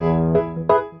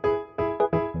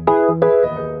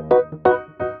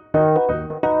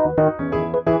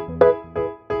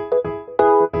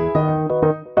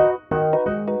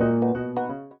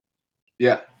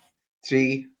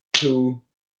Three, two.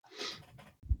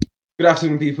 Good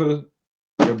afternoon, people.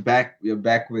 We're back. We're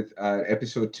back with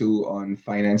episode 2 on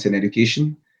finance and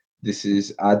education. This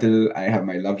is Adil. I have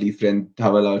my lovely friend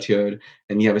Dhaval out here,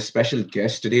 and we have a special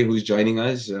guest today who's joining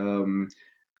us.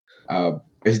 Uh,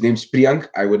 his name's Priyank.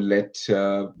 I would let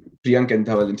Priyank and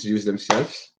Dhaval introduce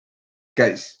themselves.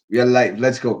 Guys, we are live.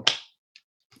 Let's go.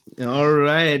 All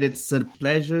right, it's a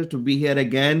pleasure to be here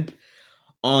again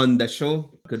on the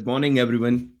show. Good morning,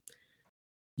 everyone.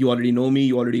 You already know me,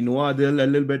 you already know Adil a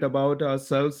little bit about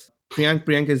ourselves.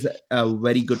 Priyank is a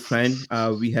very good friend.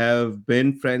 We have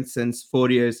been friends since 4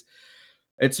 years.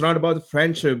 It's not about the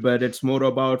friendship, but it's more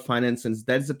about finances.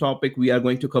 That's the topic we are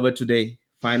going to cover today.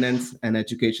 Finance and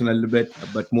education a little bit,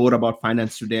 but more about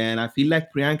finance today. And I feel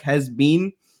like Priyank has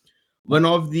been one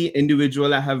of the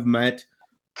individual I have met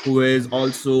who is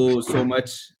also so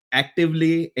much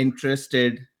actively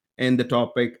interested in the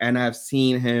topic, and I've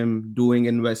seen him doing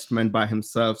investment by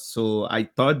himself. So I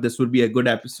thought this would be a good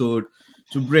episode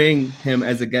to bring him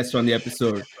as a guest on the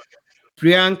episode.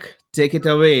 Priyank, take it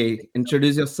away.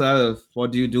 Introduce yourself.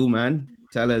 What do you do, man?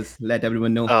 Tell us, let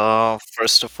everyone know.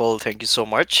 First of all, thank you so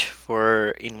much for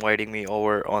inviting me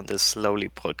over on this lovely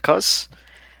podcast.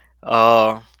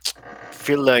 Uh,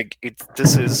 feel like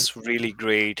this is really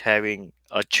great having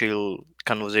a chill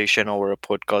conversation over a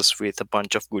podcast with a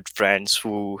bunch of good friends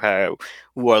who are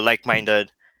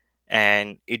like-minded,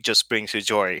 and it just brings you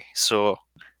joy. So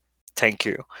thank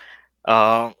you.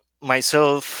 Uh,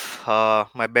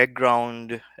 my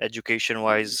background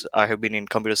education-wise, I have been in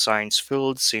computer science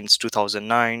field since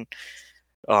 2009.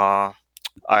 Uh,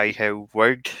 I have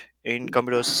worked in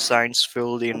computer science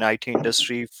field in IT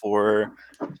industry for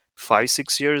 5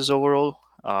 6 years overall.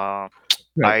 Right.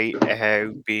 I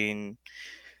have been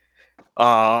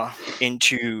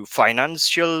into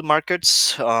financial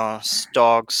markets,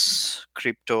 stocks,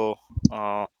 crypto,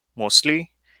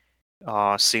 mostly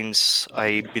since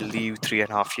I believe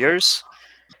 3.5 years.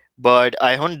 But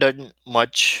I haven't done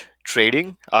much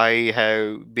trading. I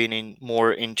have been in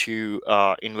more into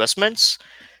investments,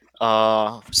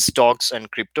 stocks and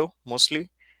crypto mostly,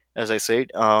 as I said.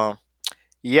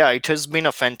 Yeah, it has been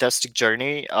a fantastic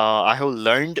journey. I have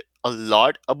learned a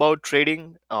lot about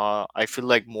trading. I feel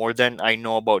like more than I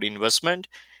know about investment,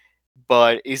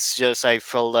 but it's just I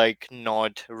felt like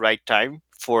not right time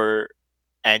for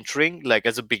entering like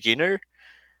as a beginner.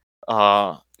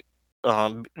 Uh,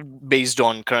 um, Based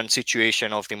on current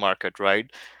situation of the market, right?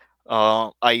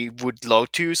 I would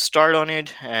love to start on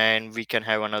it, and we can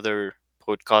have another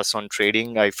podcast on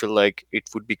trading. I feel like it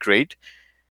would be great.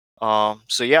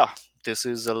 So yeah, this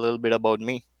is a little bit about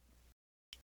me.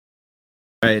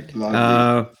 Right.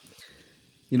 Lovely.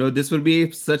 This will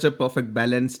be such a perfect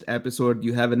balanced episode.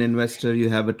 You have an investor, you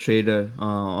have a trader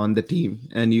on the team,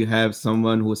 and you have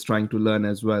someone who's trying to learn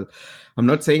as well. I'm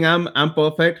not saying I'm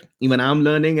perfect. Even I'm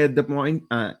learning at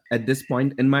this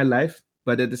point in my life.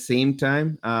 But at the same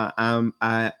time,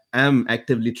 I am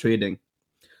actively trading.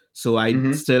 So I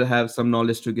Mm-hmm. still have some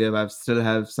knowledge to give. I still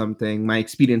have something, my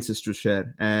experiences to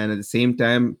share. And at the same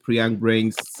time, Priyank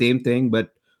brings same thing, but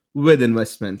with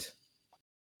investment.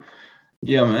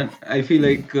 Yeah, man. I feel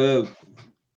like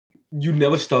you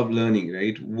never stop learning,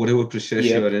 right? Whatever process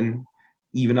Yep. you're in,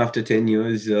 even after 10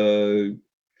 years, you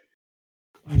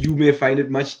may find it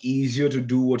much easier to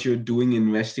do what you're doing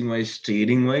investing wise,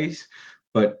 trading wise,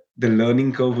 but the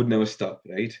learning curve would never stop,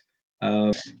 right?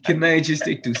 Can I just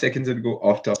take 2 seconds and go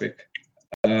off topic?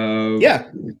 Uh,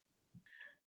 Yeah.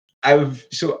 I've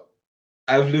so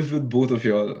I've lived with both of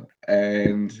y'all,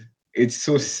 and it's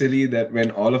so silly that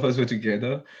when all of us were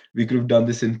together, we could have done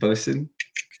this in person,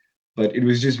 but it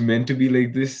was just meant to be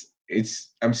like this.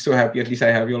 I'm so happy at least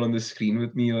I have y'all on the screen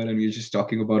with me, y'all, and we're just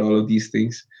talking about all of these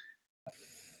things.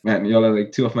 Man, y'all are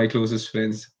like two of my closest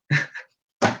friends.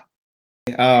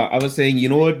 I was saying,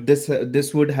 what,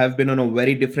 this would have been on a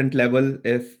very different level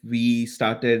if we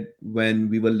started when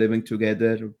we were living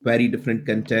together. Very different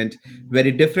content,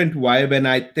 very different vibe, and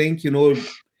I think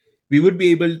we would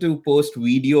be able to post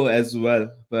video as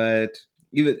well. But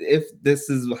even if this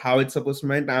is how it's supposed to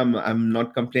be, I'm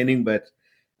not complaining, but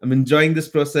I'm enjoying this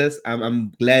process.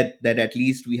 I'm glad that at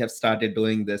least we have started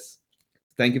doing this.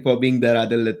 Thank you for being there,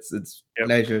 Adil. It's Yep.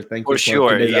 pleasure. Thank For you for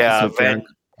sure. today's episode, Priyank.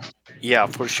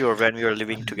 For sure. When we were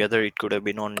living together, it could have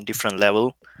been on a different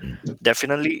level,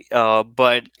 definitely.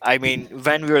 But I mean,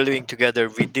 when we were living together,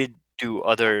 we did do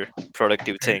other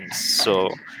productive things.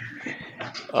 So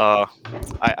uh,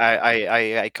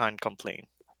 I can't complain.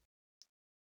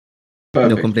 No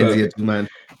Perfect, complaints here, perfect. too, man.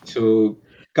 So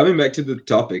coming back to the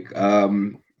topic,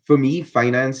 for me,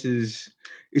 finance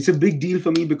it's a big deal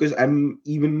for me because I'm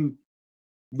even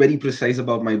very precise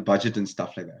about my budget and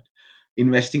stuff like that.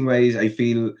 investing wise, I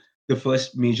feel the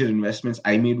first major investments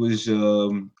I made was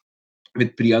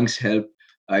with Priyank's help.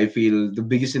 I feel the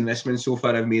biggest investment so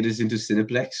far I've made is into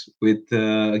Cineplex. With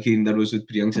again, that was with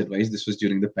Priyank's advice. This was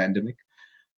during the pandemic.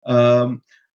 Um,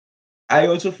 I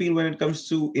also feel when it comes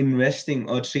to investing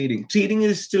or trading, trading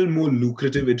is still more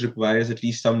lucrative. It requires at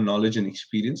least some knowledge and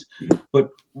experience. But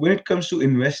when it comes to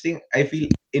investing, I feel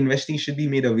investing should be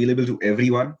made available to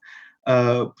everyone.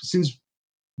 Since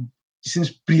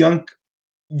Priyank,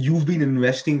 you've been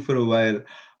investing for a while,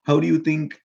 how do you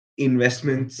think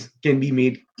investments can be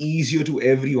made easier to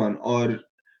everyone, or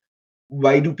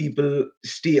why do people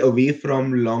stay away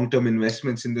from long-term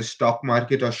investments in the stock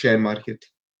market or share market?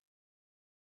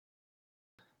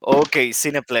 Okay,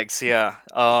 Cineplex, yeah.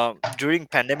 During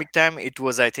pandemic time, it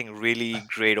was, I think, really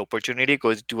great opportunity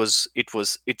because it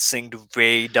synced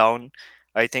way down,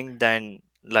 I think, than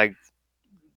like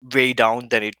way down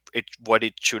than it what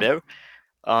it should have.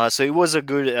 So it was a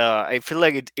good. I feel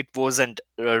like it wasn't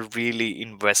a really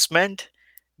investment,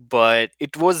 but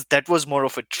that was more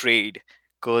of a trade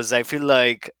because I feel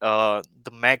like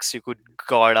the max you could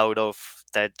got out of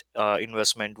that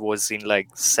investment was in like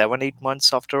 7 8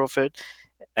 months after of it,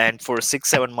 and for 6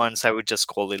 7 months I would just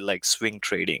call it like swing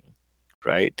trading,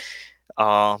 right?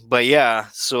 But yeah,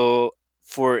 so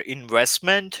for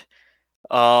investment,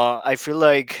 I feel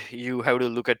like you have to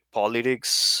look at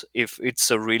politics if it's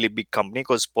a really big company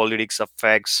because politics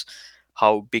affects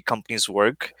how big companies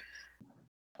work.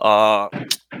 Uh,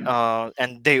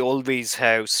 and they always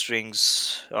have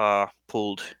strings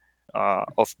pulled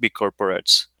of big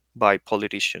corporates by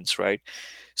politicians, right?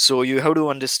 So you have to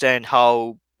understand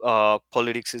how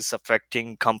politics is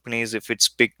affecting companies. If it's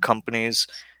big companies,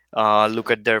 look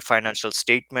at their financial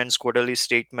statements, quarterly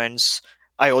statements.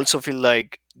 I also feel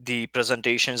like the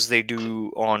presentations they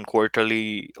do on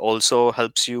quarterly also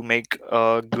helps you make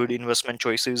good investment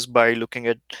choices by looking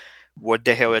at what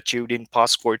they have achieved in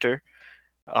past quarter.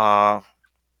 Uh,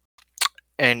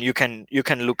 and you can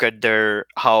look at their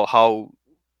how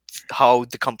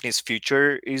the company's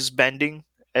future is bending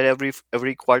at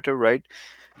every quarter, right?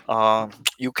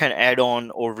 You can add on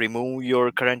or remove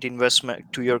your current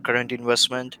investment to your current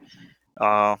investment,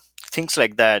 uh, things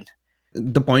like that.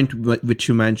 The point which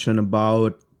you mentioned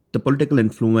about the political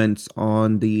influence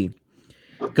on the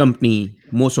company,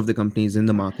 most of the companies in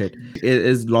the market,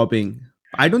 is lobbying.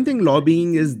 I don't think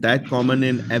lobbying is that common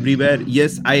in everywhere.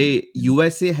 Yes, I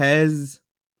USA has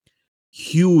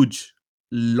huge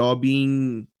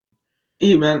lobbying,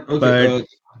 Hey man, okay. but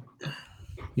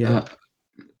yeah, Uh,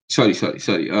 sorry.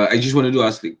 I just wanted to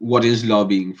ask, like, what is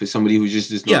lobbying for somebody who just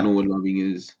does not yeah, know what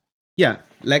lobbying is? yeah.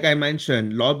 Like I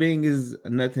mentioned, lobbying is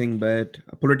nothing but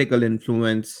a political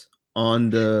influence on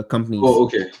the companies. Oh,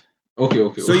 okay,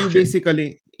 okay, So you okay.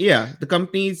 basically, yeah,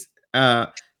 uh,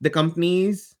 the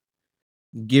companies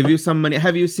give you some money.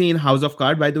 Have you seen House of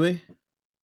Card, by the way?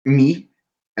 Me?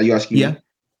 Are you asking Yeah, me? Hey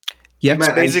yeah, It's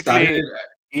man, I basically started.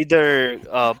 either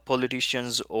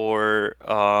politicians or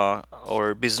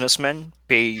businessmen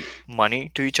pay money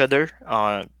to each other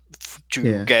to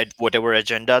yeah. get whatever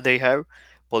agenda they have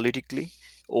politically,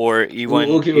 or Oh, even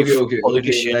okay, okay, if okay.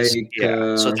 politicians, Like,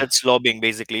 yeah, so that's lobbying,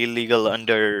 basically illegal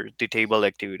under the table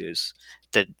activities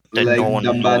that no like one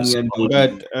knows Dambani and about.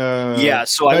 Dodi. Yeah,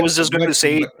 so I was just going to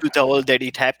say to Tawal that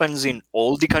it happens in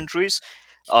all the countries.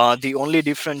 The only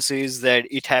difference is that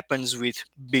it happens with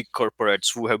big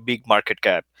corporates who have big market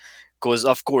cap. Because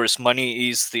of course, money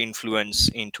is the influence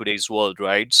in today's world,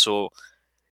 right? So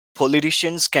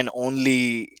politicians can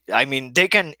only, I mean, they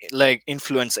can like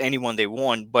influence anyone they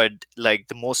want, but like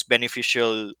the most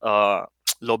beneficial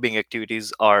lobbying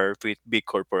activities are with big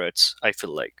corporates, I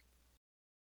feel like.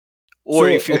 Or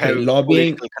So if you have okay,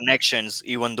 lobbying. political connections,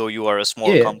 even though you are a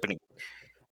small Yeah, company.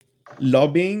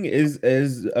 lobbying is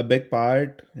a big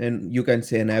part, and you can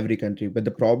say in every country. But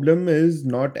the problem is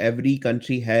not every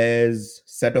country has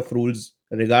set of rules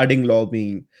regarding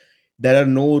lobbying. There are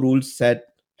no rules set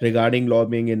regarding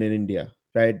lobbying in India,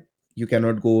 right? You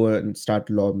cannot go and start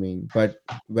lobbying. But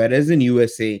whereas in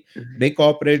USA, big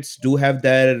corporates do have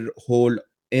their hold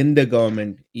in the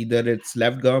government. Either it's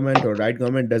left government or right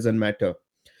government, doesn't matter.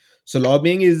 So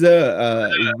lobbying is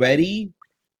a very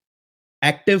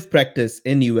active practice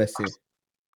in USA.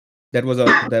 That's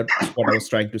what I was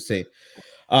trying to say.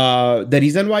 The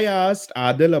reason why I asked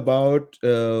Adil about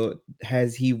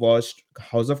has he watched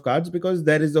House of Cards, because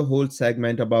there is a whole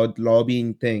segment about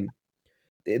lobbying thing.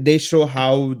 They show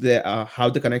how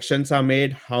the connections are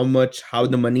made, how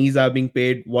the monies are being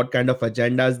paid, what kind of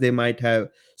agendas they might have.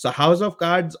 So House of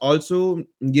Cards also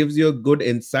gives you a good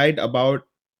insight about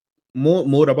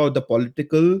more about the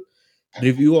political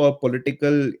review or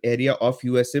political area of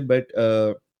USA. But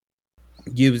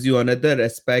gives you another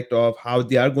aspect of how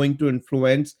they are going to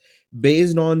influence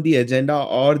based on the agenda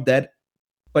or that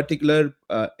particular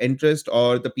interest,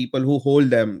 or the people who hold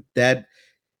them, that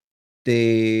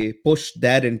they push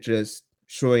their interest,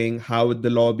 showing how the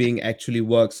lobbying actually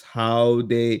works, how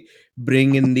they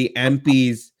bring in the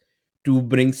MPs to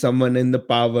bring someone in the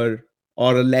power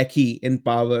or a lackey in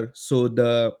power, so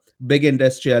the big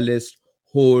industrialists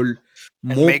hold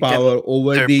And more make them power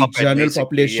over their the puppet, general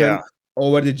basically. Yeah.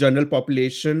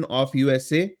 population, of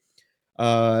USA,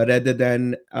 rather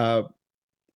than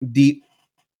the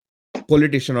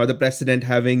politician or the president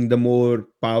having the more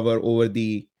power over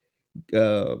the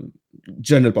um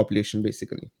general population,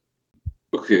 basically.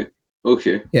 Okay.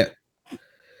 Okay. Yeah.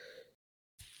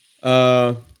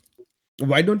 uh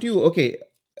why don't you, okay,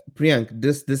 Priyank,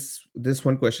 this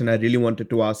one question I really wanted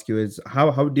to ask you is,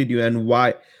 how did you, and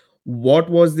why, what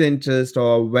was the interest,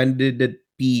 or when did it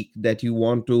peak that you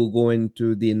want to go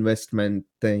into the investment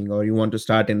thing, or you want to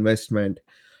start investment?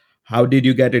 How did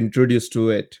you get introduced to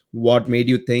it? What made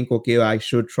you think, okay, I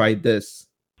should try this?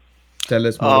 Tell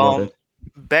us more about Um, it.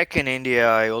 Back in India,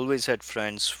 I always had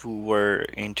friends who were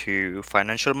into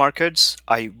financial markets.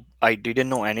 I didn't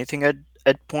know anything at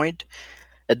that point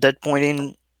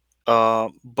in,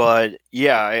 but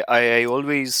yeah, I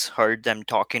always heard them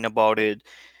talking about it.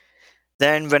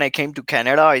 Then when I came to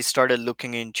Canada, I started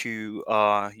looking into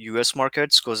US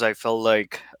markets because I felt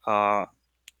like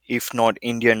if not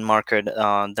Indian market,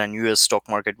 then US stock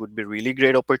market would be really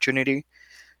great opportunity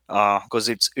because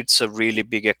it's a really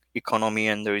big economy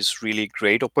and there is really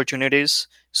great opportunities.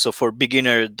 So for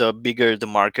beginner, the bigger the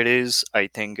market is, I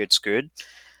think it's good.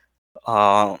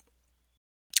 Uh,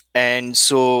 and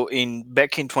so in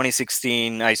back in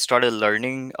 2016 I started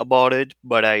learning about it,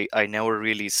 but I never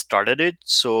really started it.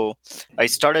 So I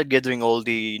started gathering all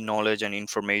the knowledge and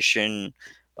information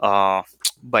uh,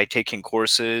 by taking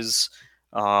courses,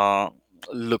 uh,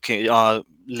 looking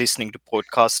listening to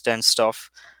podcasts and stuff.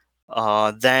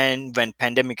 Then when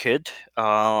pandemic hit,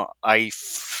 I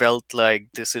felt like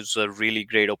this is a really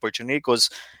great opportunity because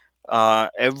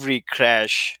every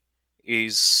crash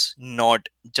is not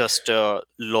just a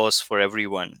loss for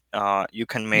everyone. You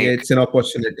can Yeah, make, it's an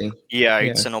opportunity. yeah,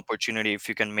 Yeah, it's an opportunity if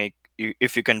you can make,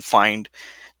 if you can find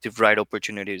the right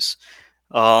opportunities.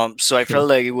 So I true. felt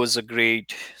like it was a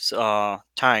great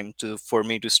time to for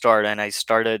me to start, and I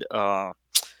started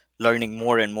learning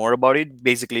more and more about it,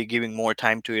 basically giving more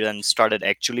time to it, and started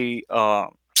actually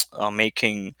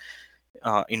making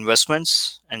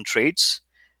investments and trades.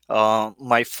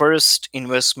 My first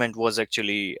investment was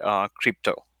actually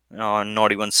crypto,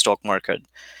 not even stock market.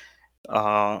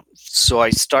 So I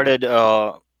started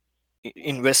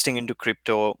investing into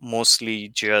crypto, mostly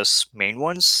just main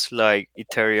ones like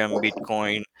Ethereum,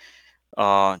 Bitcoin,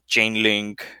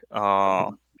 Chainlink,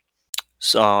 uh,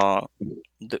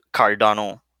 the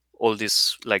Cardano, all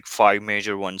these like five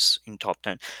major ones in top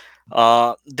 10.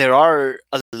 There are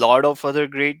a lot of other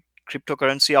great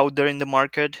cryptocurrency out there in the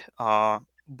market,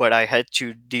 but I had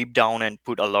to deep down and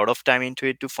put a lot of time into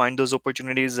it to find those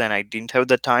opportunities, and I didn't have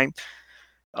the time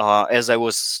as I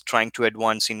was trying to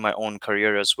advance in my own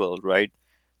career as well, right?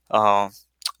 Uh,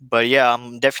 but yeah,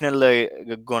 I'm definitely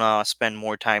gonna spend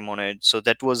more time on it. So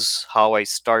that was how I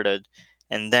started,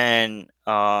 and then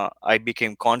I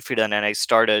became confident and I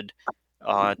started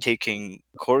taking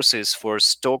courses for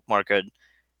stock market,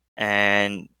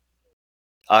 and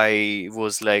I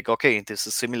was like, okay, this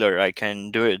is similar. I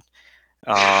can do it.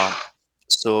 Uh,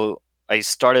 so I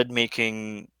started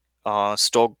making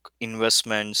stock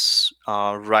investments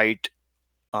right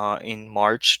in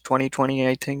March 2020,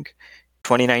 I think,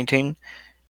 2019.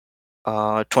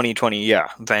 2020, yeah,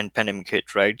 when pandemic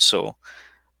hit, right? So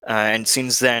and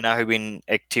since then I have been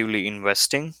actively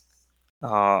investing.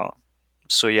 uh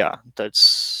so yeah,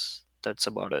 that's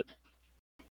about it.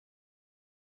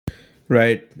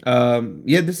 Right.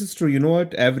 Yeah, this is true. You know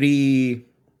what? Every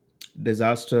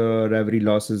disaster, every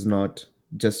loss is not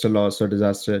just a loss or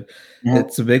disaster. Mhm.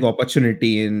 It's a big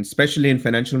opportunity, and especially in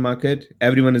financial market,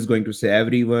 everyone is going to say,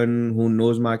 everyone who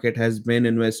knows market has been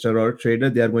investor or trader,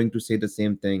 they are going to say the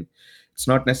same thing. It's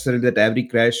not necessarily that every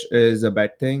crash is a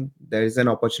bad thing. There is an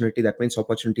opportunity. That means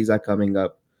opportunities are coming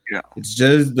up. Yeah. It's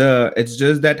just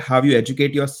that how you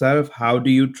educate yourself, how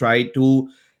do you try to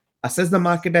assess the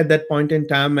market at that point in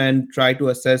time and try to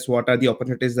assess what are the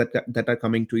opportunities that are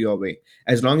coming to your way.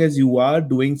 As long as you are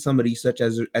doing some research,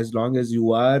 as long as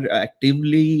you are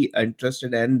actively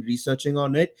interested and researching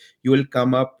on it, you will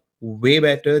come up way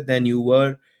better than you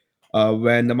were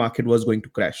when the market was going to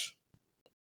crash.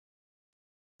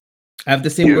 I have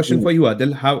the same Yeah. question for you,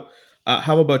 Adil.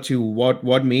 How about you?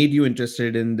 What made you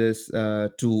interested in this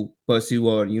to pursue,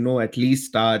 or at least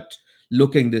start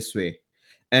looking this way.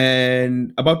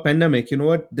 And about pandemic, you know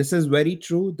what, this is very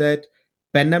true that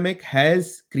pandemic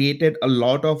has created a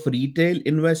lot of retail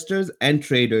investors and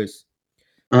traders,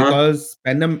 Uh-huh. because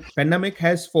pandemic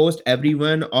has forced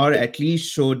everyone, or at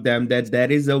least showed them, that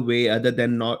there is a way other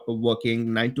than not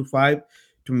working 9 to 5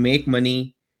 to make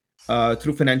money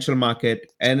through financial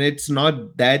market. And it's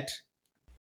not that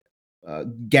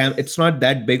it's not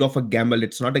that big of a gamble.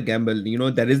 It's not a gamble,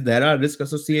 there are risks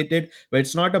associated, but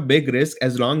it's not a big risk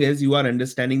as long as you are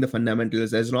understanding the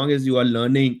fundamentals, as long as you are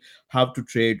learning how to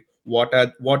trade, what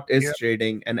is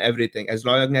trading and everything, as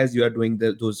long as you are doing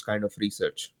those kind of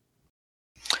research.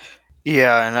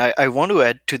 Yeah, and I want to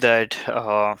add to that.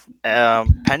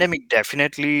 Pandemic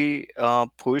definitely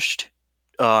pushed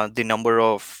the number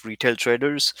of retail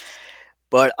traders,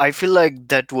 but I feel like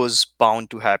that was bound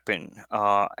to happen.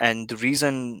 And the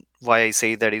reason why I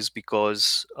say that is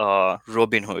because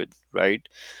Robinhood, right?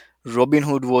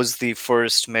 Robinhood was the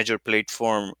first major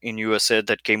platform in USA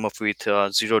that came up with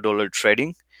 $0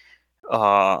 trading.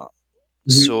 Uh,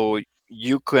 Mhm. so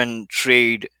you can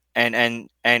trade, and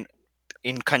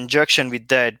in conjunction with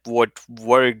that, what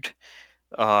worked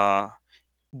uh,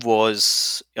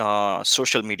 was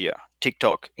social media,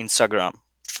 TikTok, Instagram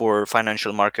for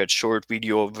financial markets, short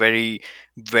video, very,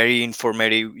 very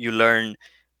informative. You learn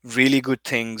really good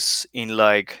things in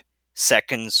like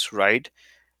seconds, right?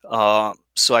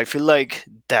 So I feel like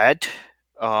that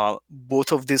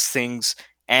both of these things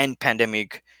and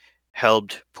pandemic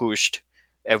helped pushed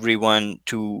everyone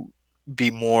to be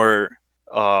more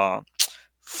uh,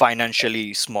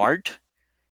 financially smart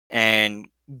and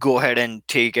go ahead and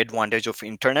take advantage of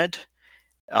internet,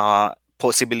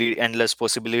 possibility, endless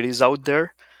possibilities out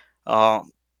there. uh,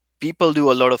 People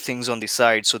do a lot of things on the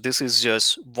side, so this is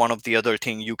just one of the other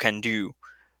thing you can do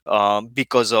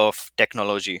because of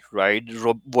technology, right?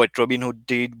 What Robinhood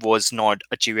did was not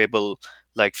achievable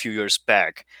like few years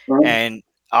back. And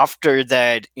after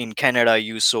that, in Canada,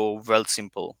 you saw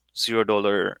Wealthsimple,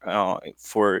 $0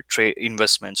 for trade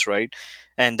investments, right?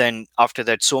 And then after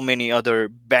that, so many other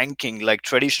banking, like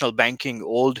traditional banking,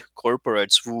 old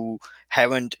corporates who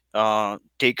haven't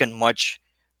taken much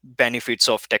benefits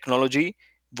of technology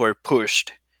were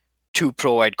pushed to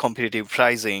provide competitive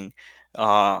pricing,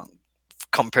 uh,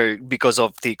 compared because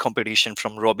of the competition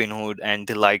from Robinhood and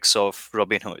the likes of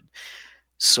Robinhood.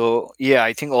 So yeah,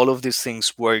 I think all of these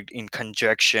things worked in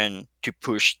conjunction to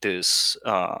push this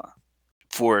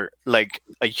for like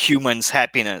a human's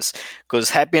happiness, because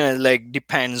happiness like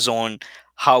depends on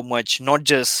how much, not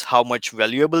just how much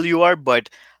valuable you are, but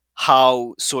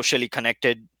how socially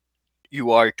connected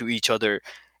you are to each other.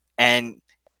 And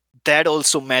that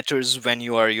also matters when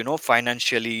you are,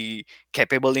 financially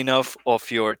capable enough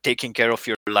of your taking care of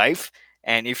your life.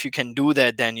 And if you can do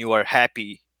that, then you are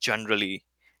happy generally.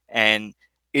 And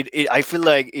I feel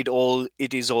like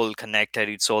it is all connected,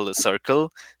 it's all a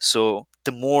circle. So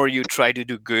the more you try to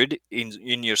do good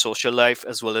in your social life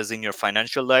as well as in your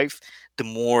financial life, the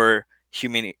more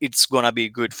human it's gonna be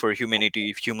good for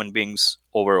humanity, human beings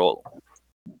overall.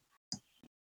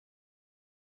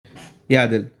 Yeah,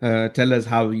 Adil, tell us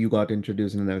how you got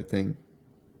introduced and everything.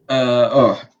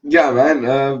 Oh, yeah, man.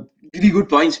 Really good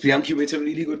points, Priyank. You made some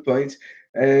really good points.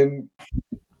 And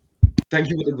thank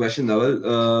you for the question,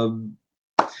 Dhaval.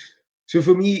 So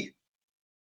for me,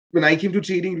 when I came to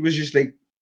trading, it was just like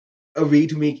a way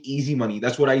to make easy money.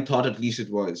 That's what I thought, at least it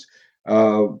was.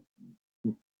 Uh,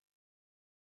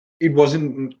 it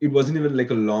wasn't even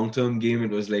like a long-term game. It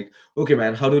was like, okay,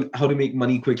 man, how to make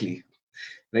money quickly,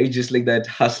 right? Just like that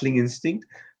hustling instinct.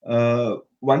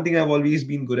 One thing I've always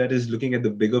been good at is looking at the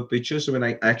bigger picture. So when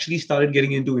I actually started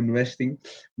getting into investing,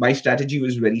 my strategy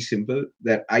was very simple,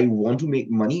 that I want to make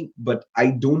money, but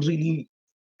I don't really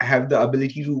have the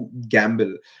ability to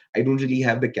gamble. I don't really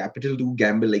have the capital to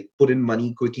gamble, like put in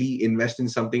money quickly, invest in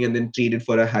something, and then trade it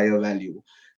for a higher value.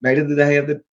 Neither did I have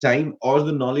the time or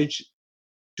the knowledge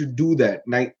to do that,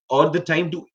 or the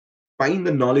time to find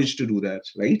the knowledge to do that,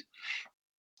 right?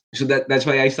 So that's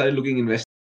why I started looking investing.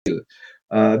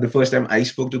 The first time I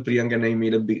spoke to Priyank and I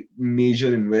made a big,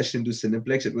 major invest into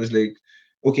Cineplex, it was like,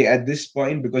 okay, at this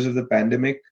point, because of the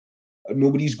pandemic,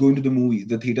 nobody's going to the movies.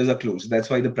 The theaters are closed. That's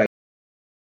why the price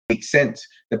makes sense.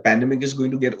 The pandemic is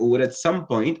going to get over at some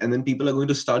point, and then people are going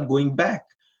to start going back.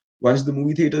 Once the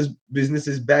movie theaters business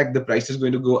is back, the price is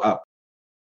going to go up.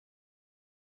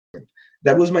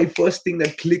 That was my first thing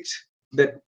that clicked,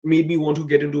 that made me want to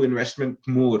get into investment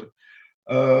more.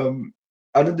 Um,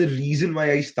 Another reason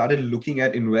why I started looking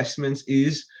at investments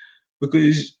is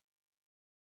because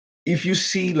if you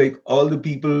see like all the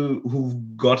people who've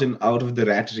gotten out of the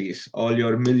rat race, all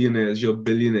your millionaires, your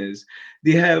billionaires,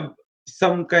 they have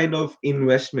some kind of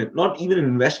investment, not even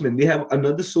investment. They have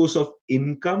another source of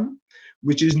income,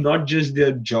 which is not just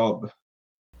their job.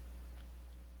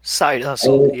 Side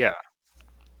hustle, Oh, yeah.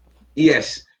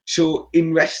 yes. So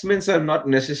investments are not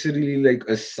necessarily like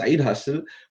a side hustle,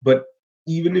 but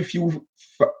even if you,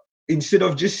 instead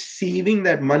of just saving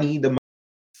that money, the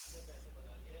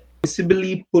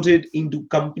possibly put it into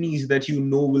companies that you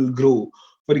know will grow.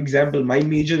 For example, my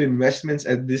major investments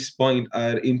at this point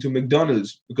are into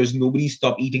McDonald's because nobody's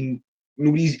going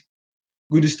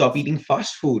to stop eating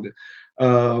fast food.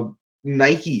 Uh,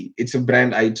 Nike, it's a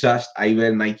brand I trust. I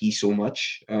wear Nike so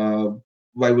much.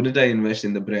 Why wouldn't I invest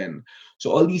in the brand?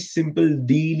 So all these simple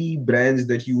daily brands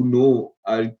that you know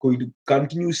are going to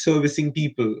continue servicing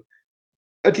people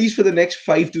at least for the next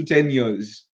 5 to 10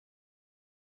 years.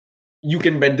 You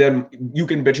can bet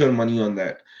your money on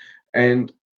that.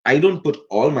 And I don't put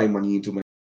all my money into my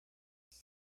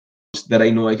that I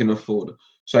know I can afford.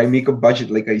 So I make a budget,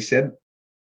 like I said.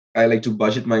 I like to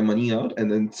budget my money out,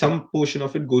 and then some portion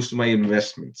of it goes to my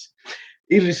investments.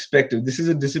 Irrespective, this is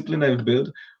a discipline I've built.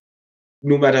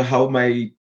 No matter how my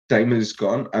time is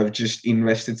gone, I've just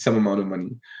invested some amount of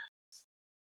money.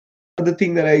 The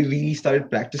thing that I really started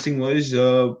practicing was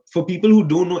for people who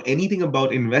don't know anything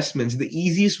about investments, the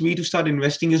easiest way to start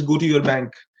investing is go to your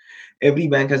bank. Every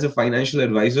bank has a financial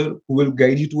advisor who will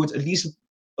guide you towards at least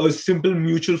a simple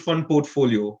mutual fund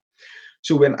portfolio.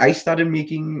 So when I started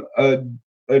making a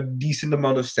decent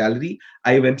amount of salary,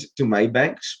 I went to my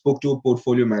bank, spoke to a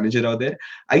portfolio manager out there.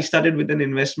 I started with an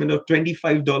investment of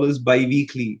 $25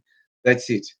 bi-weekly. That's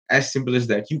it. As simple as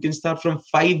that. You can start from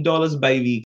 $5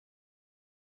 bi-week,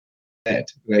 that,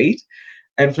 right?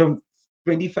 And from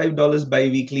 $25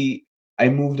 bi-weekly, I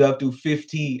moved up to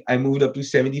 50, I moved up to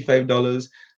 $75.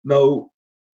 Now,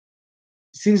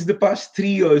 since the past 3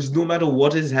 years, no matter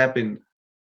what has happened,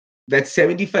 that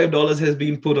 $75 has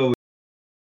been put away,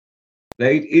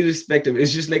 right? Irrespective,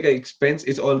 it's just like an expense.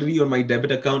 It's already on my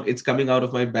debit account. It's coming out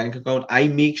of my bank account. I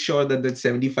make sure that that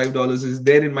 $75 is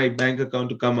there in my bank account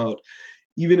to come out.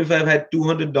 Even if I've had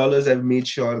 $200, I've made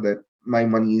sure that my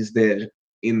money is there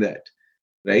in that,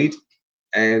 right?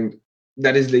 And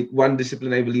that is like one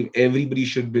discipline I believe everybody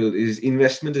should build. Is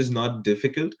investment is not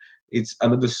difficult. It's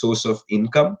another source of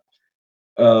income,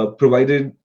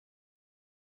 provided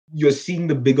you're seeing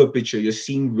the bigger picture. You're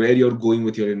seeing where you're going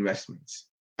with your investments.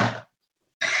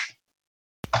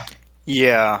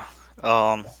 Yeah.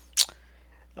 Um,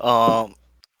 um,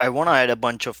 I want to add a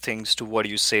bunch of things to what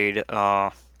you said.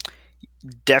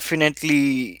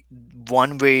 Definitely,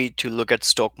 one way to look at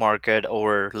stock market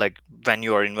or like when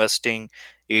you are investing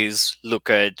is look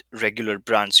at regular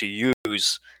brands you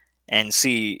use and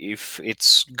see if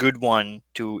it's good one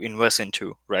to invest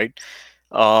into, right?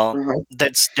 Uh-huh.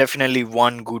 That's definitely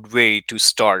one good way to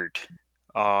start.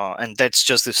 And that's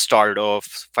just the start of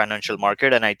financial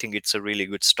market, and I think it's a really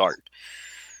good start.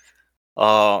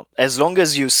 As long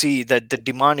as you see that the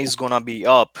demand is gonna be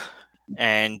up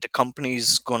and the company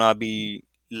is gonna be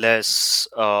less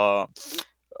uh,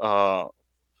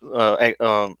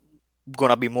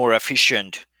 gonna be more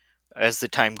efficient as the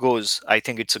time goes, I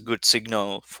think it's a good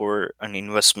signal for an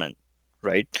investment,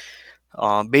 right?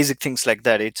 Basic things like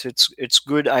that. It's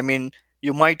good. I mean,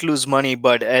 you might lose money,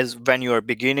 but as when you are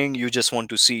beginning, you just want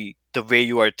to see the way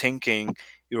you are thinking,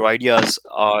 your ideas.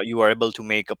 You are able to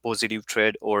make a positive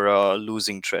trade or a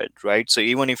losing trade, right? So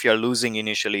even if you are losing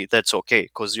initially, that's okay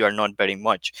because you are not betting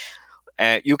much.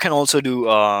 You can also do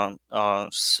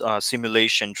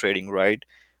simulation trading, right?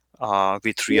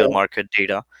 With real Yeah. market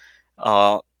data.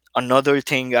 Uh, Another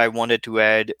thing I wanted to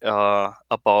add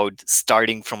about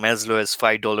starting from as low as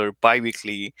 $5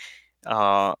 biweekly.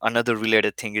 Another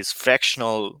related thing is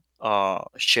fractional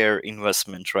share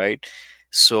investment, right?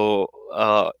 So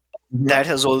Mhm. that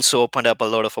has also opened up a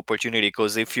lot of opportunity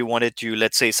because if you wanted to,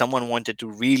 let's say, someone wanted to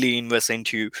really invest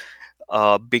into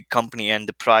a big company and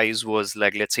the price was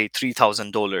like, let's say,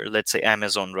 $3,000, let's say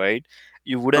Amazon, right?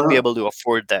 You wouldn't be Uh-huh. able to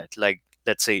afford that, like,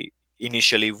 let's say,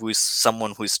 initially with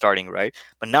someone who is starting, right?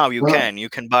 But now Uh-huh. you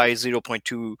can buy zero point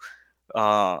 0.2,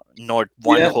 not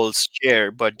one Yeah. whole share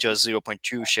but just zero point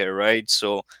 0.2 share, right?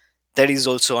 So that is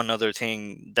also another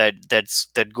thing that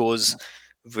goes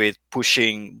with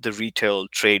pushing the retail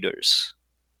traders.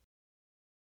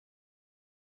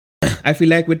 I feel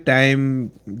like with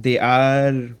time they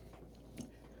are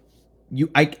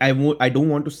I don't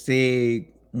want to say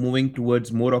moving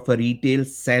towards more of a retail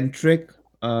centric,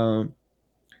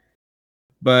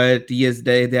 but yes,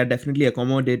 they are definitely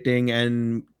accommodating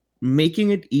and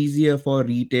making it easier for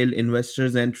retail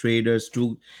investors and traders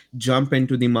to jump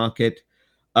into the market,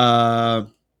 uh,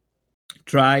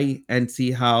 try and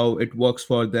see how it works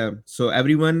for them. So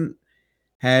everyone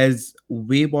has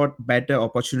way more better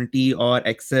opportunity or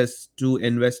access to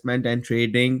investment and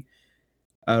trading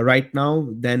right now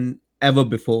than ever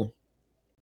before,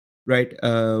 right?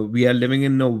 We are living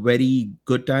in a very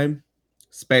good time,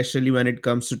 especially when it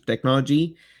comes to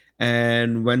technology.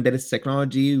 And when there is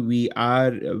technology, we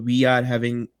are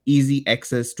having easy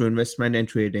access to investment and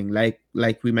trading. Like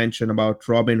we mentioned about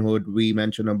Robinhood, we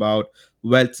mentioned about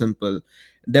Wealth Simple.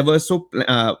 There were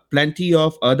plenty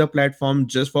of other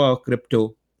platforms just for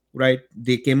crypto, right?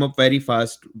 They came up very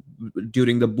fast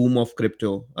during the boom of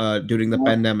crypto during the Uh-huh.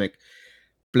 pandemic.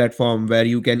 Platform where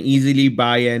you can easily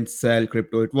buy and sell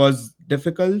crypto. It was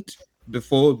difficult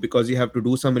before because you have to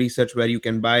do some research where you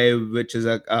can buy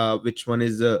which one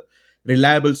is a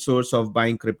reliable source of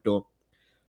buying crypto.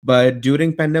 But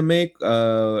during pandemic,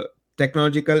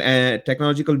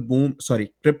 technological boom,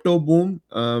 sorry, crypto boom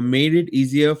made it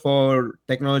easier for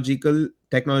technology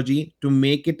to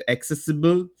make it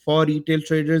accessible for retail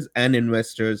traders and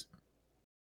investors.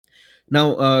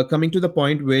 Now, coming to the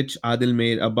point which Adil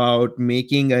made about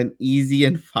making an easy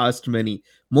and fast money,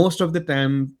 most of the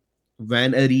time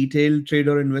when a retail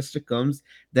trader or investor comes,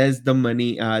 there's the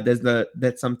money,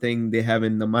 that's something they have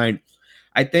in the mind.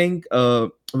 I think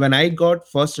when I got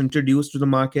first introduced to the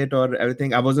market or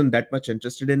everything, I wasn't that much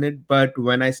interested in it. But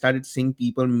when I started seeing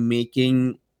people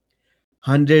making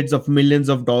hundreds of millions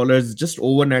of dollars just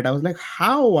overnight, I was like,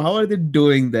 how are they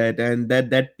doing that? And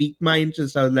that piqued my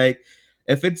interest. I was like,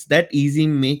 if it's that easy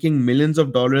making millions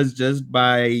of dollars just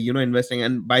by investing.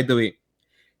 And by the way,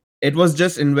 it was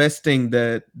just investing,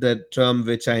 the term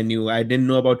which I knew. I didn't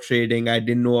know about trading. I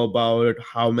didn't know about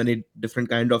how many different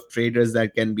kind of traders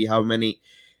that can be, how many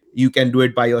you can do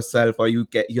it by yourself, or you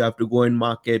have to go and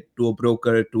market to a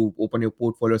broker to open your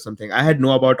portfolio or something. I had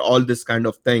know about all this kind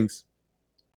of things.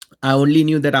 I only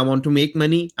knew that I want to make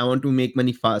money. I want to make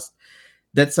money fast.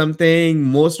 That's something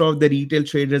most of the retail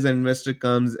traders and investor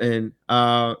comes in.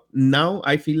 Now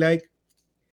I feel like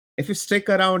if you stick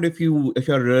around, if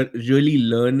you're really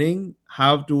learning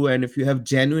how to, and if you have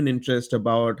genuine interest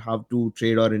about how to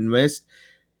trade or invest,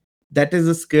 that is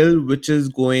a skill which is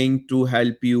going to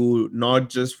help you not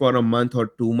just for a month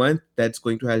or 2 months. That's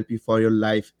going to help you for your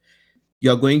life.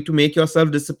 You're going to make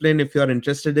yourself disciplined if you're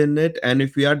interested in it, and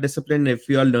if you are disciplined, if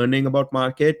you are learning about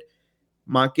market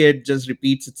just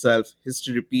repeats itself,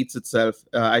 history repeats itself.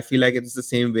 I feel like it's the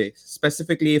same way,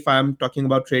 specifically if I'm talking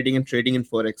about trading and trading in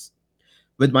forex.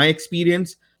 With my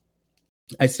experience,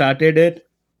 I started it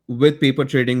with paper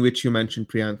trading, which you mentioned,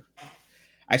 Priyank.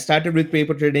 I started with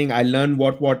paper trading. I learned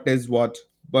what is what.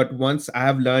 But once I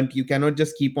have learned, you cannot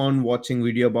just keep on watching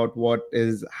video about what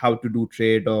is how to do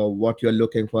trade or what you're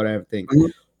looking for, everything.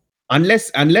 Mhm.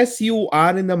 Unless you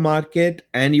are in the market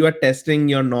and you are testing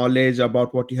your knowledge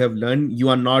about what you have learned, you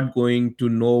are not going to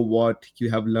know what you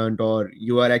have learned, or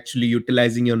you are actually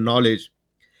utilizing your knowledge.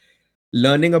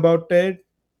 Learning about it,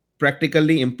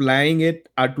 practically implying it,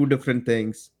 are two different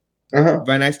things. Uh-huh.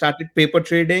 When I started paper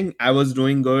trading, I was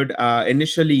doing good.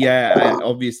 Initially, yeah,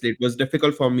 obviously it was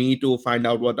difficult for me to find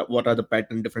out what are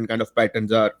the different kind of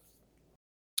patterns are.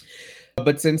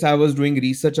 But since I was doing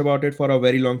research about it for a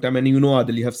very long time, and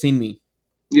Adil, you have seen me,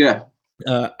 Yeah.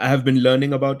 I have been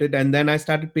learning about it, and then I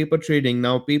started paper trading.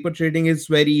 Now, paper trading is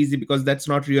very easy because that's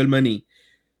not real money.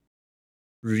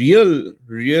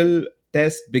 Real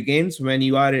test begins when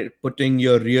you are putting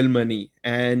your real money,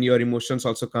 and your emotions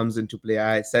also comes into play.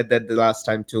 I said that the last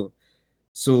time too.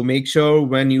 So make sure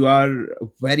when you are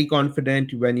very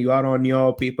confident, when you are on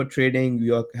your paper trading,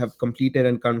 have completed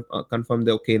and confirmed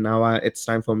that okay, now it's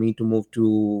time for me to move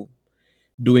to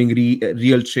doing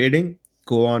real trading.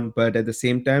 Go on, but at the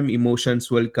same time,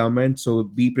 emotions will come in. So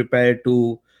be prepared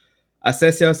to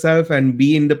assess yourself and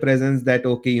be in the presence that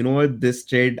okay, you know what, this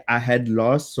trade I had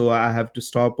lost, so I have to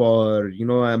stop, or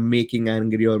I'm making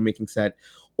angry or making sad.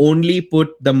 Only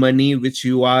put the money which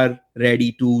you are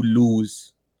ready to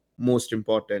lose, most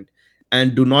important.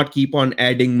 And do not keep on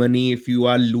adding money if you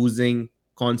are losing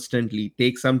constantly.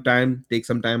 Take some time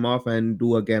off and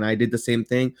do again. I did the same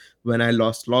thing when I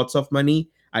lost lots of money.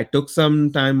 I took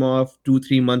some time off, 2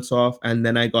 3 months off, and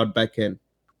then I got back in.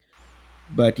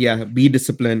 But yeah, be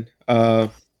disciplined. Yeah,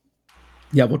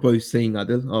 what were you saying,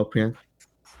 Adil or Priyank?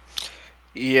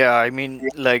 Yeah, I mean,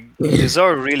 like these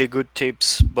are really good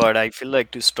tips, but I feel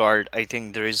like to start, I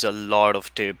think there is a lot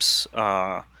of tips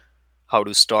how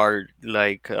to start.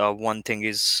 Like one thing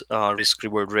is risk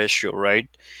reward ratio, right?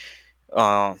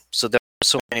 So there are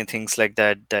so many things like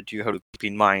that you have to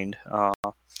keep in mind.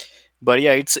 But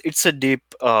yeah, it's a deep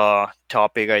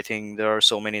topic. I think there are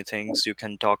so many things you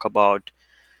can talk about.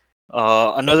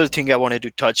 Another thing I wanted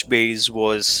to touch base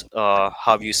was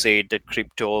how you said that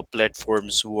crypto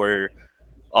platforms were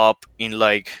up in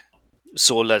like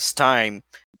so less time,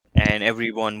 and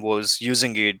everyone was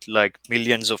using it, like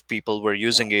millions of people were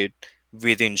using it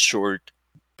within short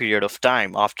period of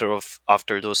time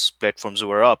after those platforms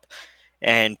were up.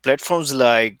 And platforms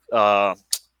like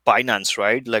Binance,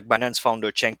 right? Like Binance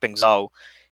founder Changpeng Zhao,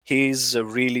 he's a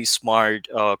really smart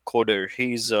coder.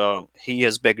 He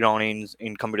has background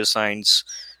in computer science.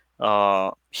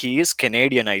 He is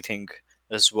Canadian, I think,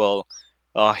 as well.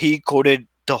 He coded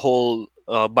the whole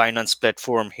Binance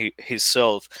platform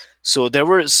himself. So there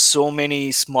were so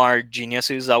many smart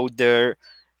geniuses out there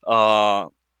uh,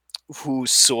 who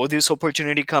saw this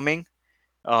opportunity coming.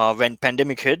 When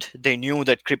pandemic hit, they knew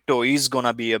that crypto is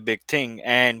gonna be a big thing.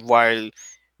 And while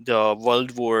the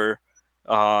world war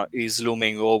is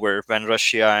looming over, when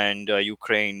Russia and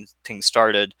Ukraine thing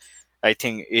started, I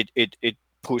think it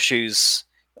pushes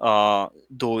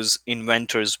those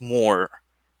inventors more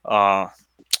uh,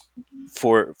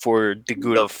 for the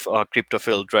good of crypto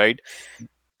field, right?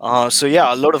 So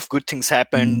yeah, a lot of good things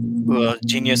happened.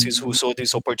 Geniuses who saw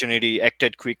this opportunity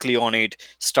acted quickly on it,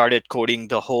 started coding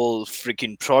the whole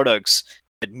freaking products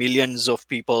that millions of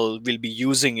people will be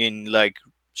using in like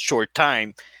short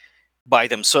time by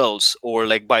themselves or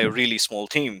like by a really small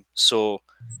team. So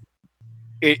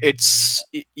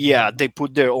yeah, they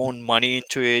put their own money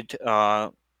into it.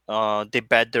 They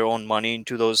bet their own money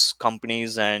into those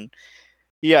companies, and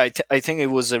yeah, I think it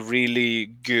was a really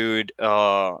good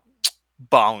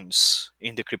bounce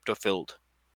in the crypto field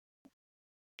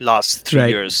last 3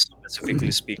 years, Right.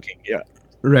 specifically speaking. Yeah.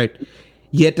 Right.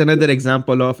 Yet another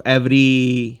example of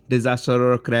every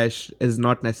disaster or crash is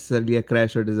not necessarily a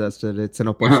crash or disaster, it's an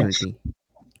opportunity.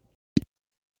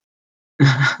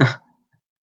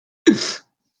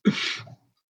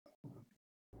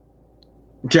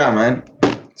 Yeah, man.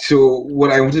 So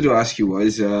what I wanted to ask you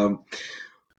was,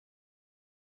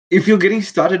 if you're getting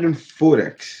started in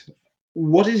forex,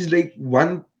 what is like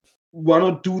one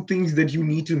or two things that you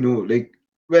need to know? Like,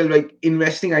 well, like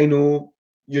investing, I know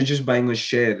you're just buying a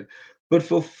share, but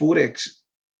for forex,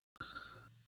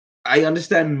 I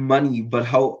understand money, but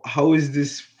how is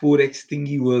this forex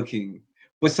thingy working?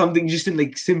 For something just in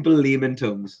like simple layman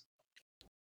terms.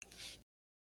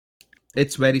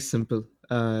 It's very simple.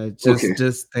 Okay.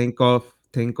 Just think of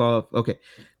okay.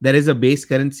 There is a base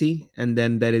currency and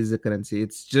then there is a currency.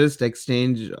 It's just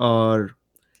exchange or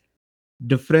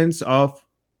difference of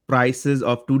prices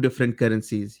of two different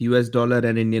currencies, US dollar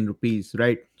and Indian rupees,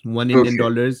 right? One Indian Okay.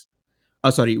 dollars,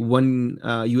 one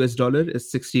US dollar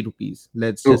is 60 rupees,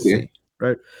 let's just Okay. say,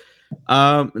 right?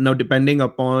 Now, depending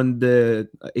upon the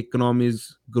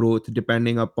economy's growth,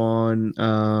 depending upon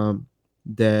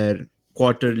their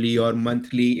quarterly or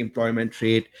monthly employment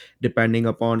rate, depending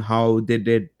upon how they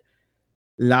did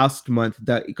last month,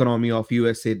 the economy of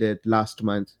USA did last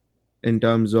month in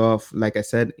terms of, like I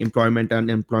said, employment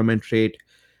and unemployment rate.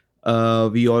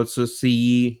 We also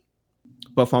see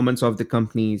performance of the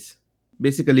companies,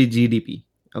 basically GDP.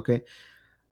 Okay,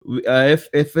 if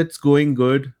it's going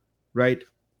good, right,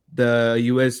 the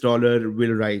US dollar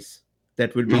will rise.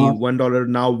 That will be Uh-huh. $1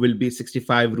 now will be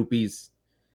 65 rupees.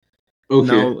 Okay.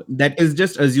 Now that is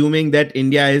just assuming that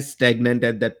India is stagnant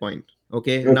at that point.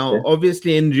 Okay, now Okay.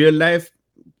 obviously in real life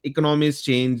economies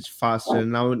change faster.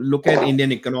 Now look at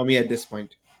Indian economy at this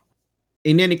point.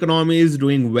 Indian economy is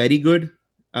doing very good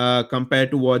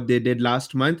compared to what they did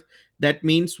last month. That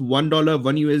means $1,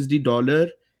 one USD dollar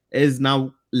is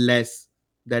now less.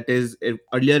 That is,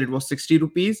 earlier it was 60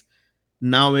 rupees.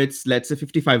 Now it's, let's say,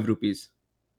 55 rupees.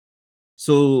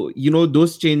 So,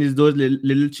 those changes, those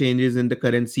little changes in the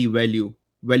currency value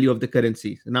of the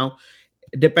currency. Now,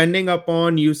 depending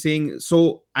upon using,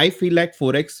 so I feel like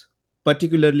Forex,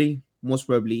 particularly, most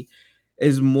probably,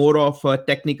 is more of a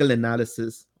technical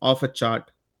analysis of a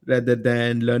chart rather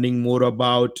than learning more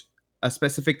about a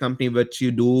specific company which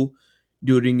you do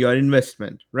during your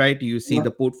investment, right? You see the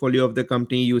portfolio of the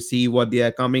company, you see what they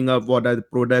are coming up, what are the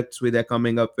products they're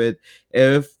coming up with,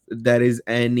 if there is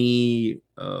any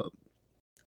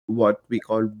what we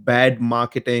call bad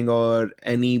marketing or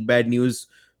any bad news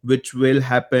which will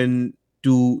happen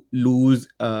to lose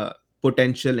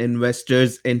potential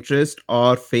investors interest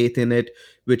or faith in it,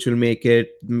 which will make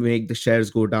the shares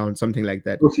go down, something like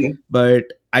that. Okay. But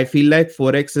I feel like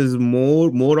Forex is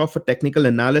more of a technical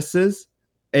analysis.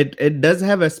 It does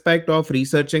have aspect of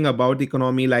researching about the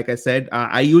economy. Like I said,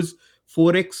 I use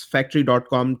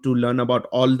forexfactory.com to learn about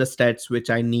all the stats which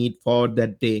I need for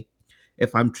that day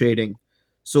if I'm trading.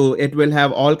 So it will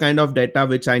have all kind of data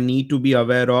which I need to be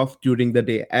aware of during the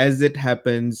day as it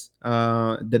happens.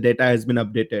 The data has been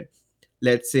updated.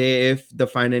 Let's say if the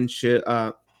finance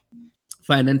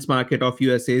market of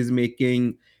USA is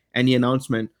making any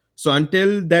announcement, So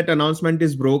until that announcement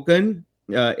is broken,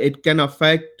 it can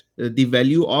affect the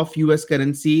value of US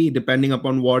currency depending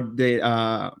upon what the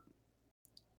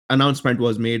announcement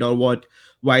was made, or what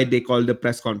why they call the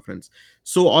press conference.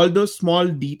 So all those small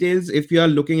details, if you are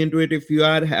looking into it, if you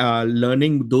are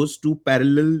learning those two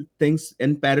parallel things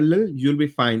in parallel, you'll be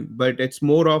fine. But it's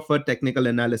more of a technical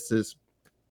analysis.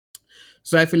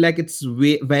 So I feel like it's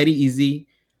very easy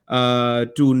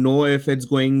to know if it's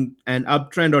going an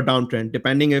uptrend or downtrend,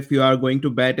 depending if you are going to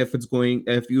bet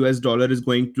if US dollar is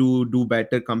going to do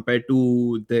better compared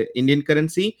to the Indian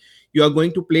currency. You are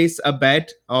going to place a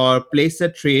bet or place a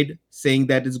trade saying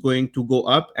that it's going to go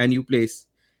up, and you place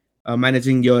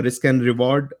managing your risk and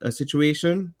reward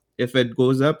situation. If it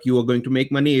goes up, you are going to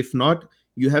make money. If not,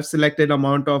 you have selected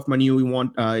amount of money you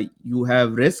want. You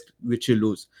have risk which you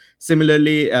lose.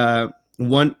 Similarly,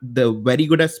 one the very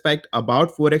good aspect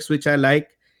about forex which I like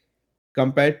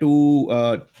compared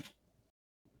to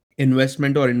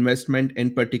investment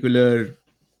in particular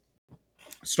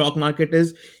stock market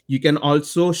is you can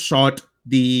also short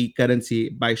the currency.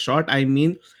 By short, I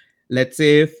mean, let's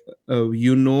say if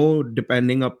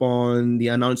depending upon the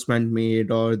announcement made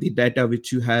or the data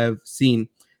which you have seen,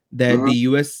 that the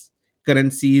Uh-huh. US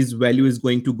currency's value is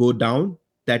going to go down,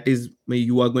 that is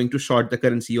you are going to short the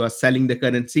currency, you are selling the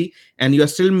currency, and you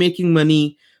are still making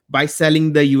money by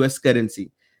selling the US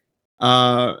currency.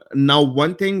 Now,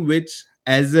 one thing which,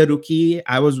 as a rookie,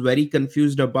 I was very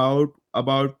confused about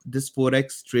this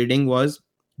forex trading was: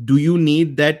 do you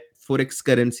need that forex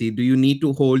currency? Do you need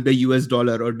to hold the US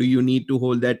dollar, or do you need to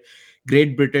hold that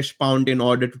Great British Pound in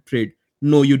order to trade?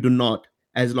 No, you do not.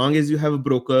 As long as you have a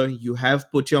broker, you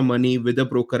have put your money with a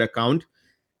broker account,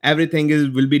 everything is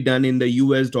will be done in the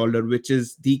US dollar, which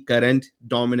is the current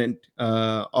dominant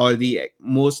or the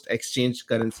most exchanged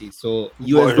currency. So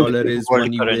US World dollar is world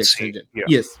one you will currency. exchange it. Yeah.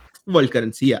 Yes, world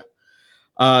currency.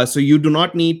 Yeah. So you do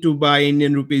not need to buy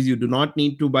Indian rupees. You do not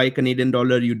need to buy Canadian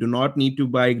dollar. You do not need to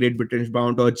buy Great British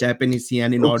pound or Japanese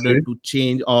yen in order Okay. to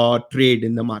change or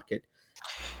trade in the market.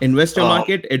 Investor Um,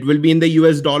 market, it will be in the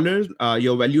US dollars.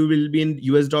 Your value will be in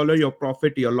US dollar. Your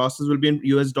profit, your losses will be in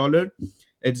US dollar.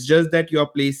 It's just that you are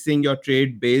placing your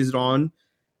trade based on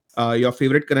your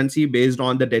favorite currency, based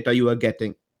on the data you are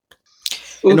getting.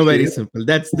 Very Okay. simple.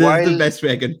 That's the while best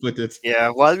way I can put it. Yeah,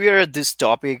 while we are at this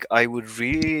topic, I would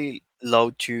really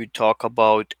love to talk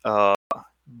about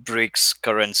BRICS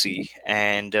currency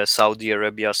and Saudi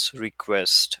Arabia's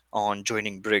request on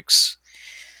joining BRICS.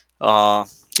 Uh,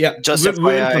 Yeah, just we will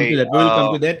come to FYI, that. We will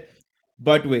come to that.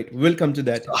 But wait, we'll come to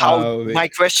that. how Wait. my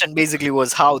question basically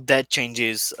was how that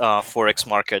changes forex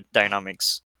market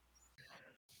dynamics.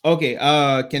 Okay.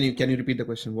 Can you repeat the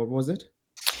question? What was it?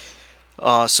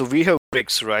 So we have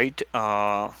BRICS, right?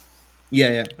 Yeah, yeah,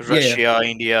 yeah, yeah, Russia,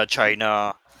 India,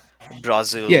 China, yeah,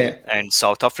 Brazil, and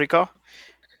South Africa.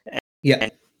 yeah.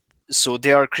 So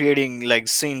they are creating, like,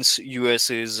 since US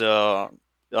is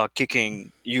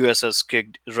kicking US has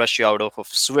kicked Russia out of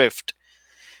Swift.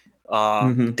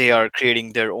 Mm-hmm. They are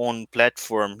creating their own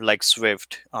platform like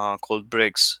Swift, called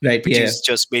BRICS, Right. which Yeah. is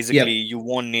just basically Yep. you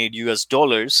won't need US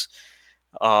dollars.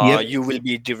 Yep. You will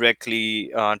be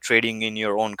directly trading in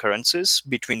your own currencies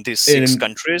between these six In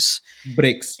countries.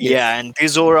 bricks. Yeah, Yes. and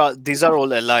these are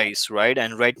all allies, right?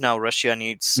 And right now Russia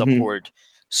needs Mm-hmm. support.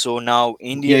 So now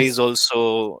India is Yes.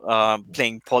 also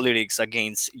playing politics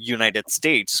against United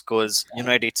States, because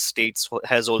United States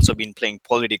has also been playing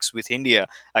politics with India.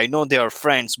 I know they are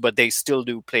friends, but they still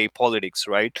do play politics,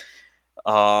 right?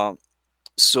 Uh,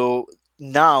 so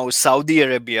now Saudi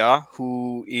Arabia,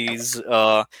 who is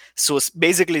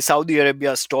basically Saudi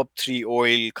Arabia's top three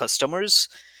oil customers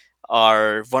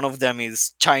are, one of them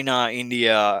is China,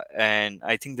 India, and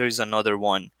I think there is another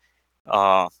one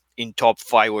uh, in top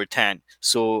 5 or 10.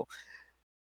 So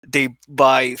they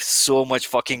buy so much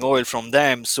fucking oil from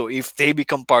them. So if they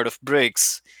become part of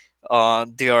BRICS,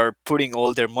 they are putting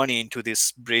all their money into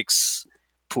this BRICS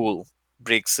pool,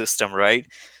 BRICS system, right?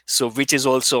 So which is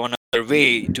also another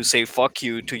way to say fuck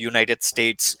you to United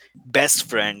States' best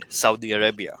friend, Saudi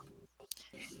Arabia.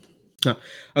 Huh.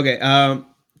 Okay.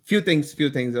 Few things. Few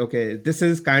things. Okay. This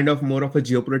is kind of more of a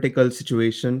geopolitical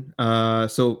situation.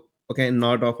 So okay,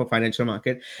 not of a financial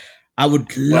market. I would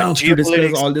But love to discuss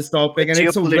geopolitics, all this but topic, and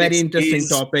it's a very geopolitics interesting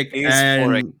topic. is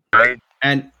forex, right?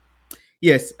 And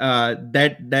yes,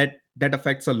 that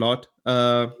affects a lot.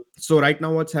 So right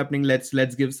now, what's happening?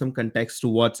 Let's give some context to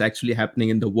what's actually happening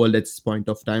in the world at this point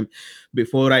of time.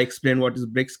 Before I explain what is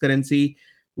BRICS currency,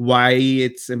 why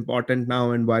it's important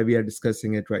now, and why we are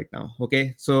discussing it right now.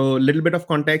 Okay, so a little bit of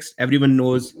context. Everyone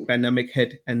knows pandemic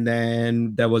hit, and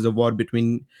then there was a war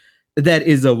between. There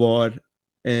is a war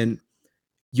in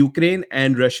Ukraine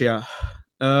and Russia.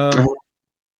 Uh,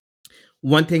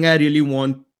 One thing I really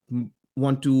want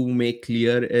to make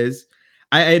clear is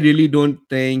I really don't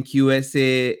think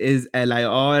USA is ally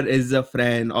or is a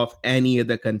friend of any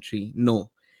other country.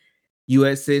 No,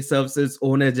 USA serves its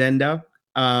own agenda.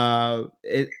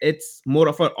 It's more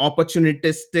of an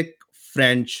opportunistic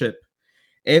friendship.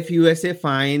 If USA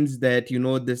finds that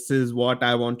this is what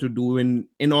I want to do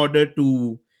in order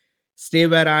to stay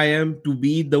where I am, to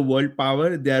be the world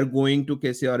power, they are going to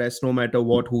kiss your ass no matter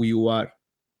what, who you are,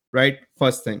 right?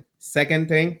 First thing. Second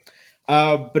thing,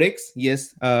 BRICS,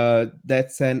 yes,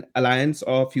 that's an alliance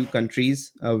of few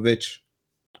countries, which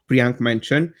Priyank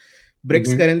mentioned.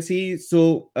 BRICS Mhm. currency.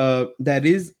 So there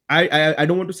is, I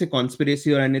don't want to say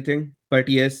conspiracy or anything, but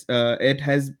yes, it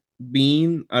has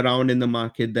been around in the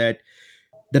market that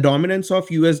the dominance of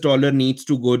US dollar needs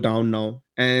to go down now,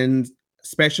 and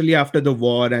especially after the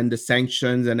war and the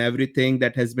sanctions and everything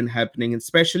that has been happening,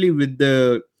 especially with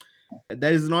there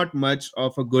is not much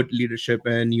of a good leadership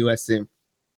in USA.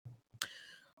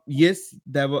 Yes,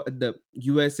 the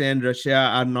USA and Russia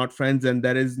are not friends, and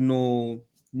there is no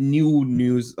new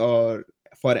news or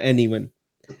for anyone.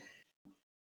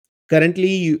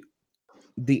 Currently,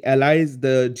 the allies,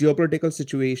 the geopolitical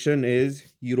situation is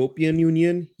European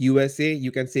Union, USA,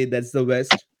 you can say that's the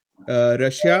West,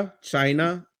 Russia,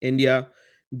 China, India.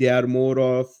 They are more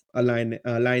of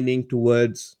aligning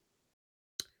towards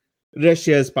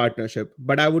Russia's partnership.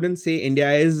 But I wouldn't say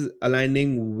India is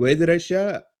aligning with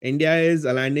Russia. India is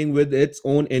aligning with its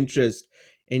own interest.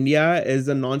 India is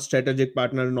a non-strategic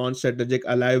partner, non-strategic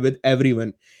ally with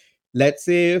everyone. Let's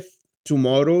say if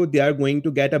tomorrow they are going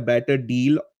to get a better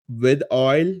deal with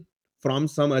oil from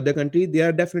some other country, they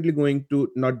are definitely going to,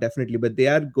 not definitely, but they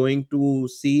are going to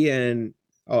see and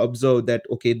observe that,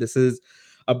 okay, this is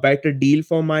a better deal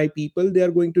for my people. They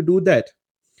are going to do that.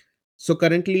 So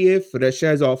currently, if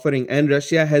Russia is offering, and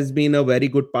Russia has been a very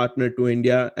good partner to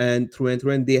India and through,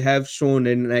 and they have shown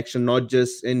in action, not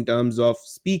just in terms of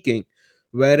speaking.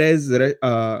 Whereas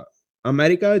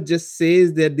America just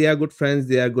says that they are good friends,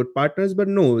 they are good partners, but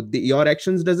no, your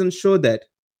actions doesn't show that.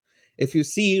 If you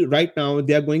see right now,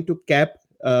 they are going to cap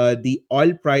the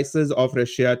oil prices of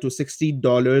Russia to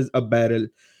 $60 a barrel.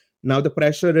 Now the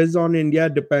pressure is on India,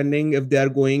 depending if they are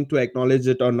going to acknowledge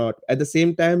it or not. At the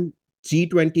same time,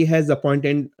 G20 has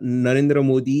appointed Narendra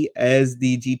Modi as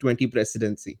the G20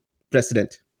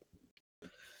 president.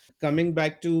 Coming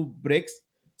back to BRICS,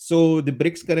 so the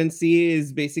BRICS currency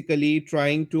is basically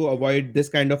trying to avoid this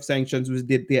kind of sanctions,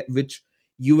 which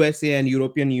USA and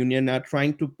European Union are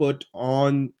trying to put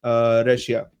on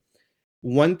Russia.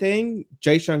 One thing,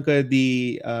 Jai Shankar,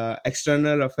 the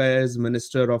external affairs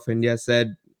minister of India,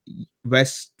 said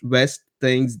West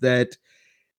thinks that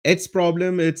its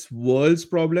problem, it's world's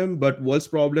problem, but world's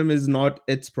problem is not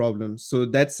its problem. So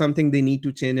that's something they need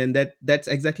to change, and that's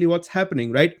exactly what's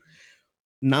happening right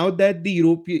now. That the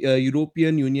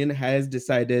European Union has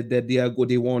decided that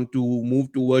they want to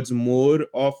move towards more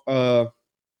of a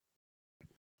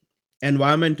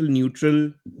environmental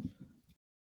neutral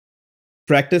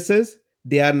practices.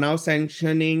 They are now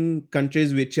sanctioning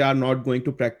countries which are not going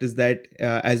to practice that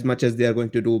as much as they are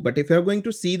going to do. But if you're going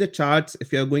to see the charts,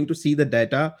 if you're going to see the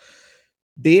data,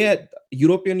 they,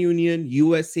 European Union,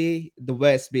 USA, the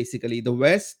West, basically the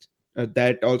West,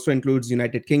 that also includes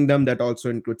United Kingdom, that also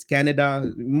includes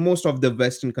Canada, most of the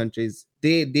Western countries,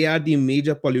 they are the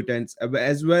major pollutants.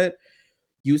 As well,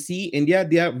 you see India,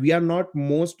 we are not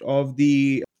most of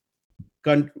the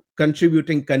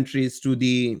contributing countries to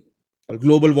the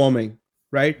global warming,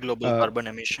 right? Global carbon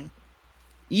emission.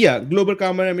 Yeah, global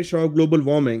carbon emission or global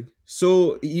warming.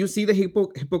 So you see the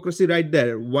hypocrisy right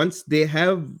there. Once they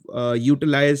have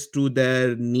utilized to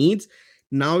their needs,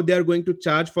 now they are going to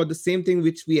charge for the same thing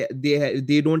which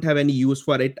they don't have any use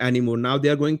for it anymore. Now they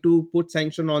are going to put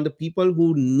sanction on the people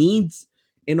who needs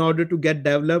in order to get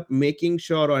developed, making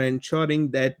sure or ensuring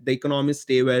that the economies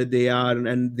stay where they are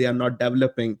and they are not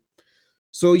developing.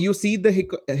 So you see the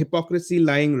hypocrisy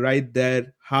lying right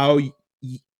there, how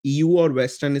EU or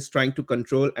Western is trying to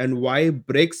control, and why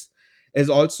BRICS is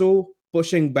also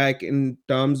pushing back in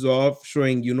terms of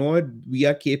showing, what, we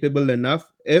are capable enough.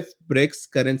 If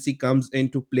BRICS currency comes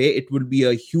into play, it will be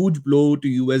a huge blow to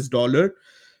US dollar,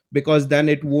 because then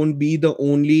it won't be the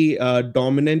only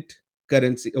dominant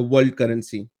currency, world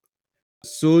currency.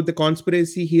 So the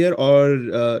conspiracy here, or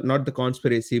not the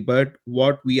conspiracy, but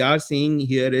what we are seeing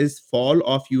here is fall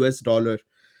of US dollar.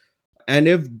 And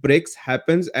if BRICS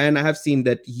happens, and I have seen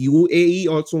that UAE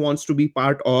also wants to be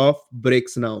part of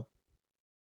BRICS now,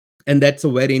 and that's a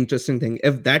very interesting thing.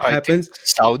 If that I think happens,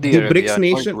 Saudi the BRICS Arabia, not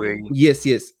nation, UAE. yes,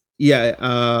 yes,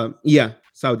 yeah, yeah,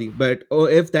 Saudi. But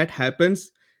if that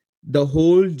happens, the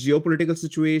whole geopolitical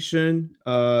situation,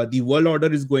 the world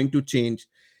order is going to change.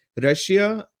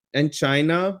 Russia and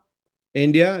China,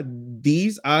 India,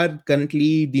 these are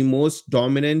currently the most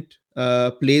dominant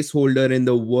placeholder in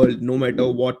the world, no matter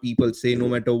what people say, no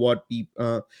matter what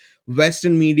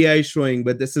Western media is showing.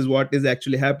 But this is what is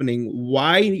actually happening.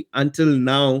 Why until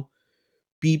now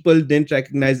people didn't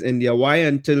recognize India? Why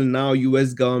until now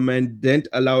US government didn't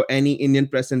allow any Indian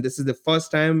president? This is the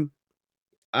first time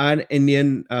an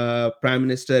Indian prime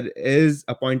minister is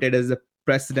appointed as the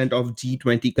president of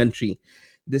G20 country.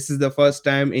 This is the first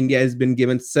time India has been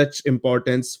given such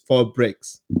importance for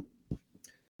BRICS.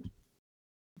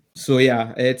 So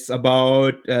yeah, it's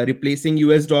about replacing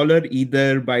US dollar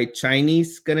either by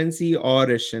Chinese currency or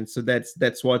Russian. So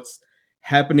that's what's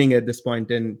happening at this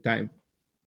point in time.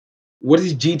 What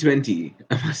is G20?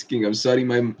 I'm asking. I'm sorry,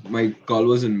 my call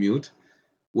was on mute.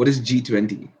 What is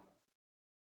G20?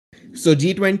 So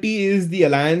G20 is the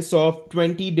alliance of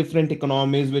 20 different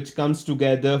economies which comes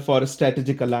together for a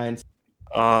strategic alliance.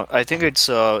 I think it's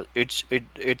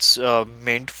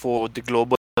meant for the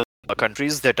global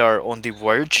countries that are on the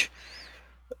verge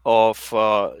of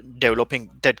developing,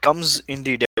 that comes in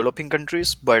the developing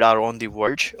countries but are on the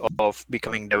verge of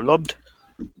becoming developed.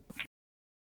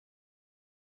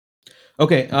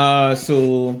 Okay,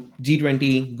 so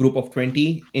G20, Group of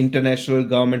 20, International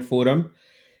Government Forum.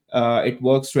 It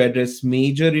works to address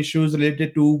major issues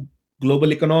related to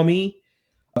global economy,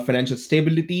 financial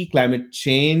stability, climate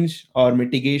change or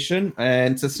mitigation,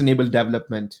 and sustainable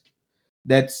development.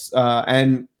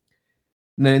 And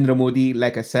Narendra Modi,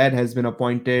 like I said, has been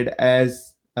appointed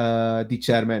as the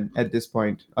chairman at this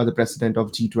point, or the president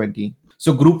of G20.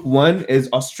 So, Group 1 is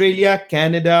Australia,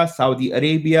 Canada, Saudi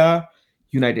Arabia,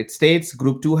 United States.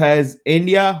 Group 2 has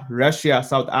India, Russia,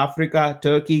 South Africa,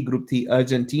 Turkey. Group 3,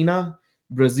 Argentina,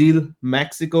 Brazil,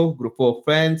 Mexico. Group 4,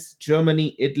 France,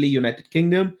 Germany, Italy, United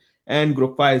Kingdom. And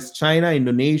Group 5 is China,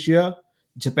 Indonesia,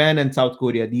 Japan, and South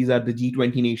Korea. These are the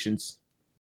G20 nations.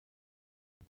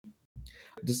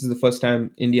 This is the first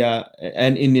time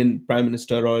an Indian prime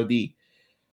minister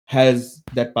has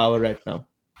that power right now.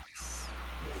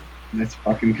 That's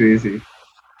fucking crazy.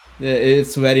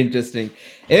 It's very interesting.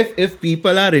 If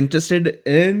people are interested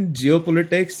in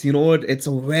geopolitics, you know what, it's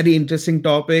a very interesting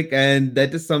topic, and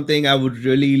that is something I would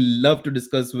really love to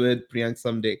discuss with Priyank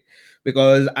someday.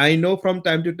 Because I know from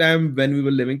time to time when we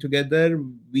were living together,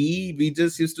 we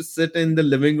just used to sit in the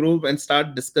living room and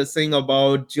start discussing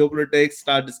about geopolitics,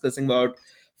 start discussing about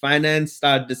finance,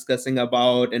 start discussing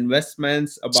about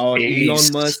investments, about Elon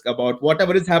Space. Musk, about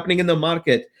whatever is happening in the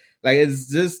market. Like, it's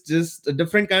just a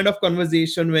different kind of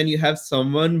conversation when you have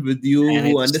someone with you And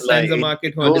who it's like understands the it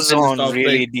market, who goes understands this on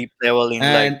really topic, deep level in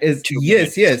like and is, 2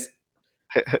 minutes. yes,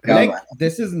 Yeah, like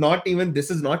this is not even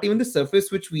the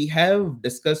surface which we have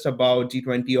discussed about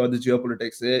G20 or the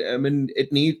geopolitics. I mean,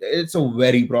 it's a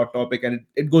very broad topic, and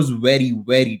it goes very,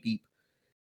 very deep,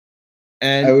 I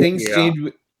and would, things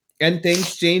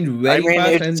change I very mean,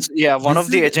 fast. it's, And yeah, one this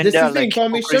of the is this agenda is the like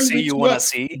information hypocrisy which you you want to are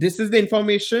see. this is the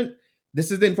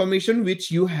information which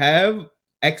you have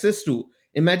access to.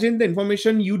 Imagine the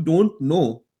information you don't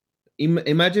know.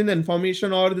 Imagine the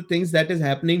information or the things that is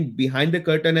happening behind the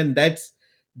curtain, and that's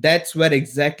where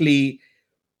exactly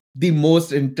the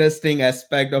most interesting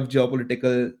aspect of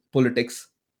geopolitical politics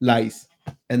lies,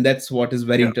 and that's what is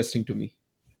very Yeah. interesting to me.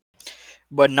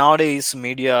 But nowadays,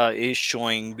 media is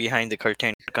showing behind the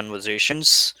curtain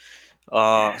conversations.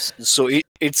 So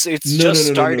it's No, no, just no,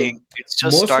 no, starting. no. It's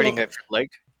just Most starting. of I feel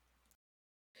like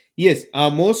Yes,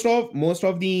 most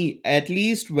of the, at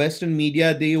least Western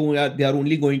media, they are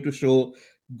only going to show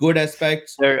good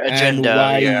aspects their and agenda.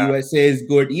 why Yeah. USA is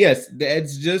good. Yes,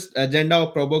 it's just agenda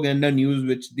or propaganda news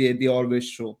which they always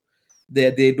show.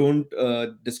 They don't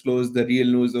disclose the real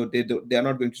news, or they are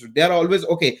not going to show. They are always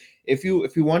okay. If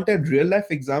you want a real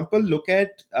life example, look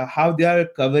at how they are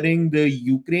covering the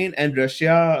Ukraine and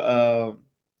Russia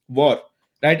war.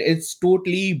 Right, it's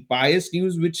totally biased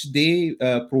news which they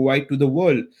provide to the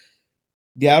world.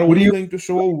 They are what do only you? going to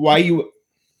show why you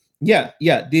yeah,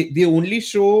 they only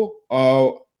show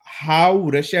how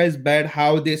Russia is bad,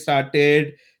 how they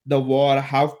started the war,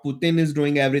 how Putin is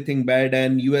doing everything bad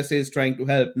and USA is trying to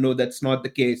help. No, that's not the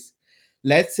case.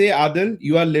 Let's say, Adil,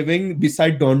 you are living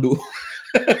beside Dondu.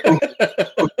 Oh,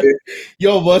 okay.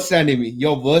 Your worst enemy,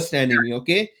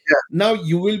 okay. Yeah, Now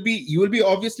you will be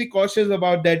obviously cautious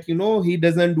about that. He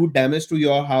doesn't do damage to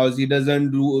your house, he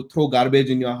doesn't do throw garbage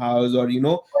in your house, or you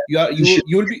are the shit.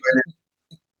 you'll be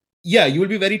yeah, you will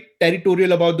be very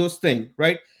territorial about those things,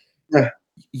 right? Yeah,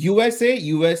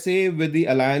 USA with the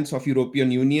alliance of European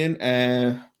Union.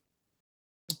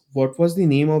 What was the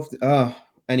name of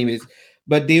anyways,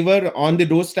 but they were on the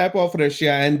doorstep of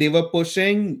Russia, and they were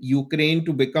pushing Ukraine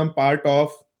to become part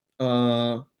of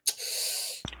uh,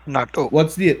 NATO.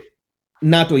 what's the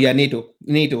NATO, yeah,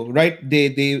 NATO, right? They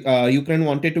Ukraine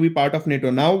wanted to be part of NATO.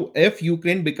 Now, if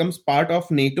Ukraine becomes part of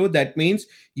NATO, that means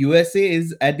USA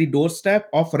is at the doorstep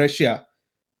of Russia.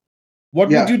 What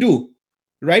would Yeah. you do,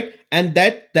 right? And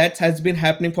that has been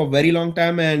happening for a very long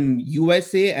time, and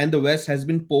USA and the West has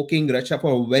been poking Russia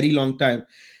for a very long time.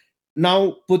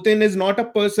 Now, Putin is not a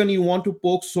person you want to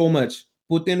poke so much.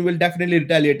 Putin will definitely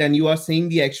retaliate, and you are seeing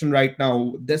the action right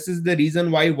now. This is the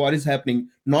reason why war is happening,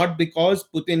 not because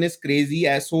Putin is crazy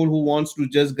asshole who wants to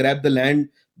just grab the land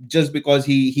just because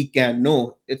he can.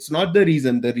 No, it's not the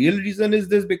reason. The real reason is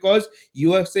this: because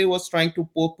USA was trying to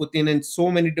poke Putin in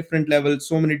so many different levels,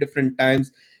 so many different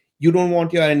times. You don't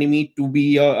want your enemy to be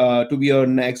your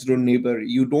next door neighbor.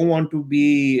 You don't want to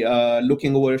be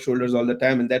looking over your shoulders all the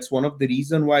time, and that's one of the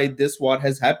reason why this war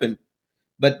has happened.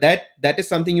 But that is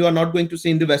something you are not going to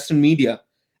see in the Western media,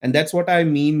 and that's what I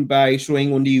mean by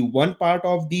showing only one part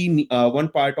of the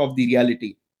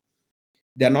reality.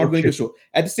 They are not going Okay. to show.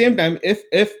 At the same time,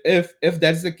 if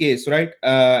that's the case, right,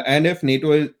 and if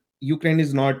Ukraine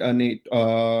is not a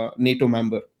NATO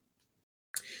member,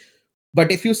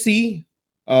 but if you see,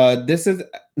 this is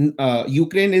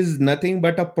Ukraine is nothing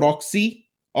but a proxy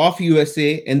of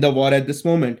USA in the war at this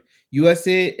moment.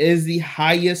 USA is the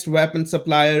highest weapon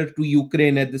supplier to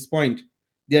Ukraine at this point.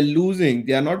 They are losing.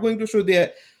 They are not going to show.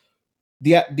 They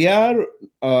are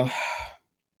uh,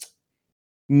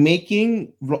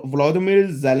 making Volodymyr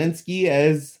Zelensky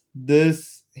as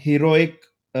this heroic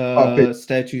Puppet.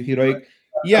 statue, heroic,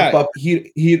 A yeah,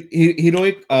 puppet.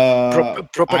 heroic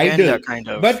Propaganda, idol. kind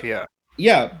of. But Yeah.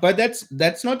 yeah, but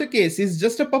that's not the case. He's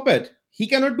just a puppet. He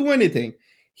cannot do anything.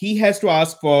 He has to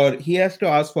ask for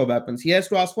weapons. He has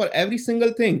to ask for every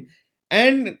single thing.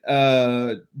 And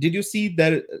did you see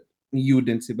there? You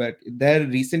didn't see, but there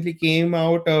recently came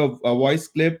out a voice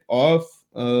clip of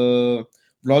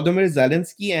Vladimir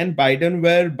Zelensky and Biden,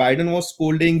 where Biden was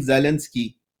scolding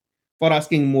Zelensky for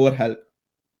asking more help.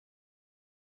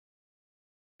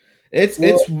 It's Well,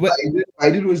 it's wh-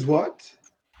 Biden was what?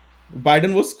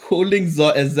 Biden was scolding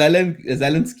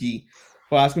Zelensky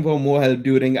for asking for more help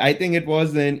during, I think it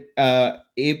was in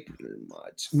April,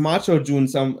 March or June,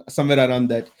 somewhere around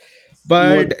that.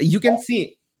 What? But you can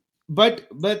see, but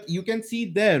you can see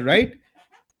there, right?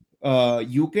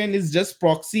 Ukraine is just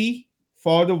proxy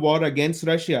for the war against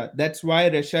Russia. That's why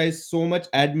Russia is so much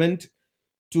adamant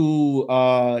to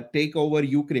take over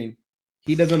Ukraine.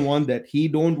 He doesn't want that. He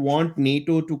don't want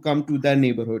NATO to come to their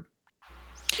neighborhood.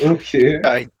 Okay.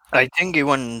 I think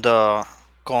even the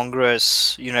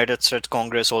Congress, United States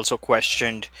Congress, also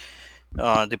questioned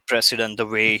the president, the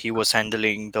way he was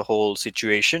handling the whole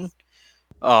situation.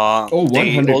 Oh,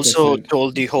 They also 100%.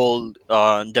 told the whole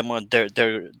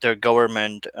their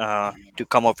government to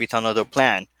come up with another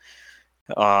plan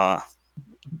uh,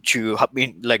 to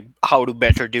mean, like, how to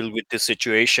better deal with this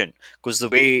situation, because the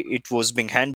way it was being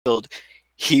handled,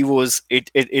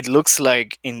 it looks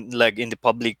like in the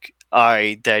public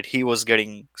eye that he was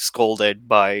getting scolded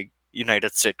by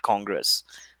United States Congress.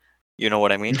 You know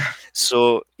what I mean?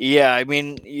 So yeah, I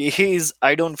mean,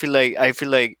 I feel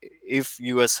like if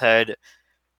US had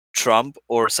Trump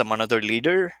or some another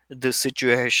leader, the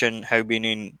situation have been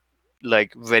in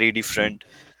like very different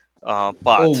Oh,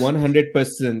 path.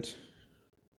 100%.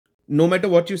 No matter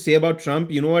what you say about Trump,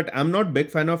 you know what? I'm not big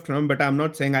fan of Trump, but I'm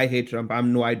not saying I hate Trump. I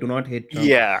do not hate Trump.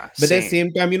 Yeah, But at the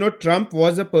same. same time, Trump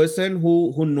was a person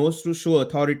who knows to show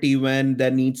authority when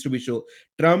there needs to be show.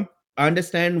 Trump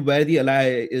understand where the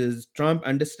ally is. Trump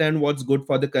understand what's good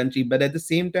for the country. But at the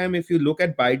same time, if you look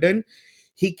at Biden,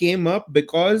 he came up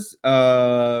because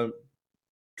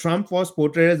Trump was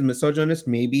portrayed as misogynist.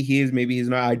 Maybe he is, maybe he's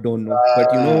not. I don't know.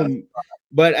 But Uh,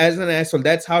 but as an asshole,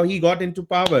 that's how he got into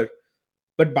power.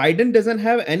 But Biden doesn't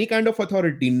have any kind of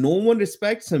authority. No one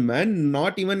respects him, man.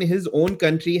 Not even his own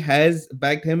country has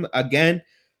backed him again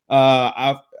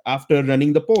after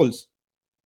running the polls.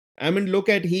 I mean, look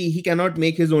at he cannot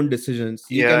make his own decisions.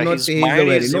 You Yeah, cannot his say he's a mind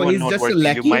very is no. even He's not just a working.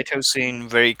 You lackey. might have seen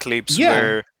very clips Yeah.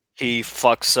 where he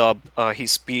fucks up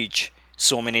his speech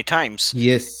so many times.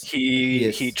 Yes. He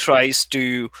Yes. tries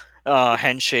to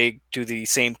handshake to the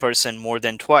same person more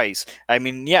than twice. I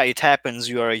mean, yeah, it happens.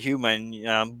 You are a human,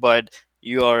 but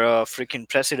you are a freaking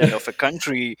president of a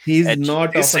country. He's At not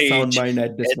of this a sound age, mind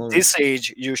at this at moment. this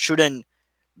age, you shouldn't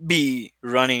be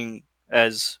running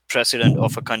as president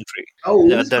of a country. how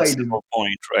old is That's the Biden? whole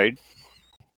point, right?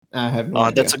 I have no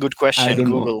That's idea. a good I question. don't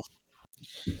know. Google.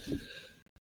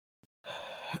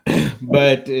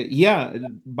 But yeah,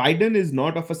 Biden is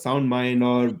not of a sound mind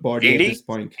or body at 80? this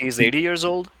point. He's 80 years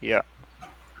old? Yeah.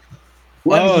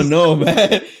 What Oh he no,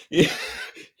 man.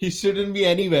 He shouldn't be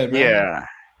anywhere, man. Yeah,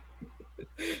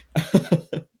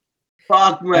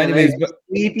 fuck, man. Like Anyways, but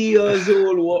 80 years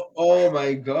old. Oh my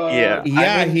yeah. god. I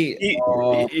yeah, mean,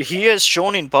 he he has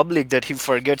shown in public that he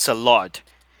forgets a lot.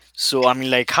 So I mean,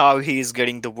 like how he is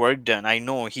getting the work done. I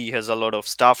know he has a lot of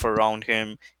stuff around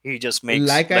him. He just makes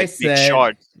like I like big said,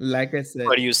 shots, like I said,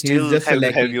 but you he's still just a have to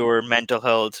have lackey. your mental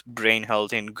health, brain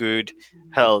health in good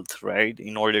health, right?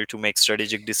 In order to make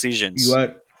strategic You decisions.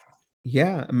 are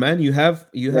Yeah, man, you have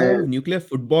Man. nuclear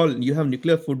football. You have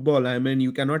nuclear football. I mean,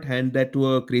 you cannot hand that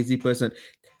to a crazy person.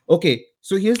 Okay,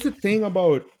 so here's the thing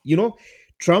about,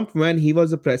 Trump when he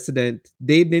was a president,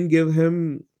 they didn't give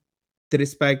him the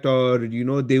respect, or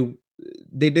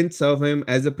they didn't serve him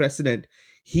as a president.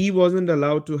 He wasn't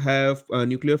allowed to have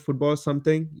nuclear football or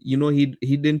something.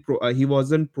 He didn't he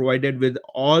wasn't provided with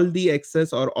all the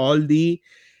access or all the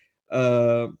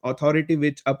authority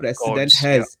which a president Gods, yeah.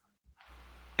 has,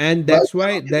 and Why that's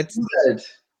why can't that's he do that?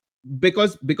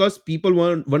 because people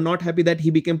were not happy that he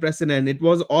became president. It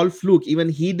was all fluke. Even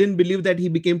he didn't believe that he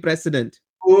became president.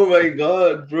 Oh my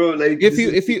god, bro. Like if this you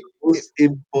is if the you most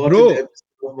important bro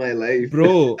episode of my life.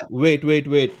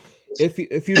 wait.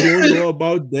 If you don't know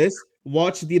about this,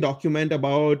 watch the document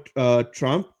about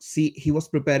Trump. See, he was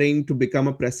preparing to become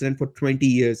a president for 20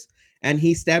 years, and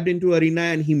he stepped into arena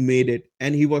and he made it,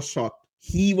 and he was shocked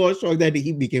that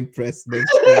he became president,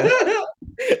 man.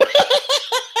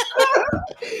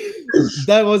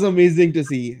 That was amazing to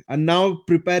see. And now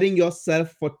preparing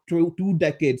yourself for two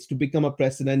decades to become a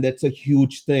president, that's a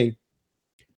huge thing,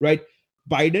 right?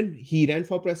 Biden, he ran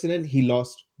for president, he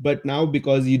lost. But now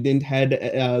because you didn't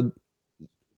had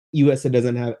USA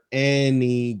doesn't have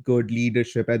any good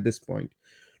leadership at this point.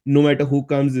 No matter who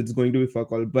comes, it's going to be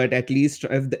fuck all. But at least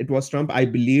if it was Trump, I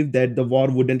believe that the war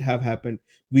wouldn't have happened.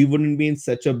 We wouldn't be in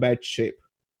such a bad shape.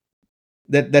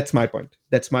 That's my point.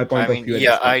 That's my I point of mean, view at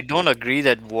yeah, this point. I don't agree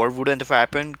that war wouldn't have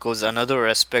happened because another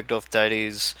aspect of that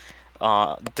is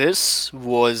this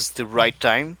was the right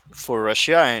time for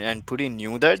Russia, and Putin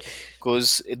knew that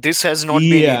because this has not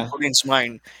been in Yeah. Putin's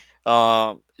mind.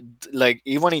 Like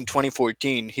even in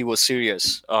 2014, he was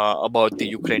serious about the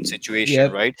Ukraine situation,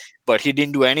 Yep. right? But he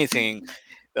didn't do anything.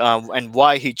 And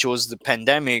why he chose the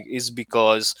pandemic is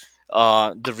because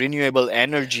the renewable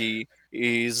energy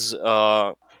is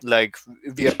like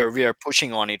we are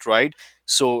pushing on it, right?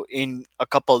 So in a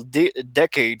couple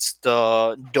decades,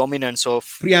 the dominance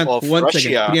Priyank, of one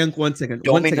second. Russia, Priyank, one second.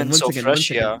 One second. dominance One of second. One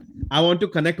second. Russia. I want to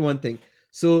connect one thing.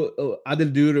 So,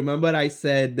 Adil, do you remember I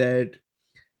said that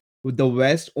the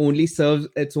West only serves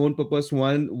its own purpose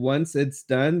once it's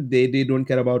done, they don't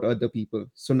care about other people.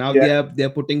 So now Yeah. they're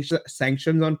putting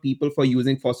sanctions on people for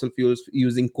using fossil fuels,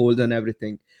 using coal and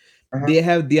everything. Uh-huh.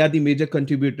 They are the major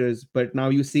contributors, but now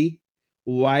you see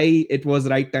why it was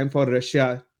right time for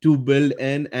Russia to build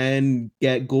in and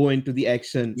go into the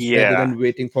action rather Yeah. than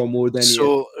waiting for more than a year.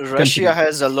 So Russia Continue.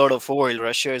 has a lot of oil.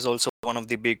 Russia is also one of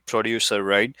the big producer,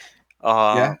 right?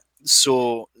 Uh, Yeah.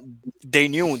 so they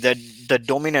knew that the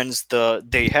dominance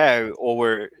they have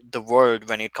over the world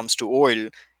when it comes to oil,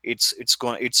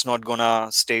 it's not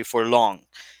gonna stay for long.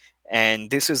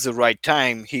 And this is the right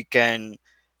time he can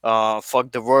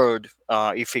fuck the world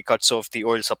if he cuts off the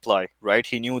oil supply, right?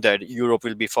 He knew that Europe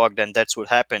will be fucked, and that's what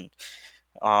happened.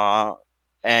 uh,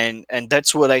 and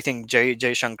that's what I think Jay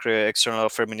Shankar, external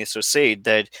affair minister, said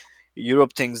that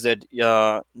Europe thinks that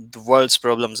the world's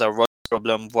problems are world's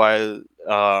problem, while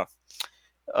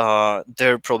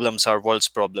their problems are world's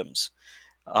problems.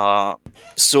 Uh,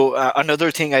 so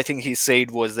another thing I think he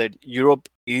said was that Europe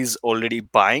is already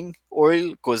buying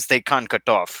oil because they can't cut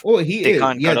off. Oh, he They is.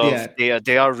 can't Yeah, cut they off. are.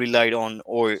 They are relied on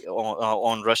oil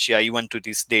on Russia even to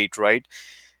this date, right?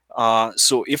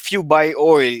 So if you buy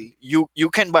oil, you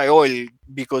can buy oil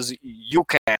because you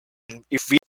can. If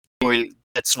we buy oil,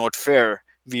 that's not fair.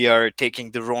 We are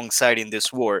taking the wrong side in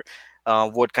this war.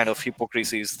 What kind of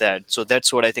hypocrisy is that? So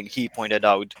that's what I think he pointed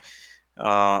out.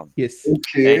 Uh, Yes.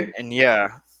 and yeah,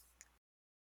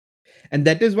 And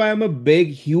that is why I'm a big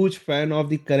huge fan of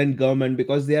the current government,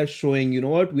 because they are showing, you know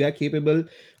what, we are capable.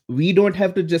 We don't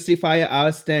have to justify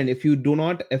our stand. If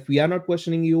we are not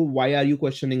questioning you, why are you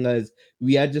questioning us?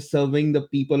 We are just serving the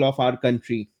people of our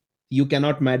country. You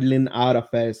cannot meddle in our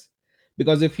affairs,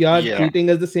 because if you are yeah, treating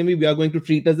us the same way, we are going to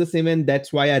treat us the same way. And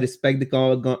that's why I respect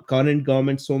the current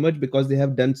government so much, because they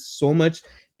have done so much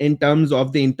in terms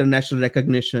of the international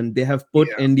recognition. They have put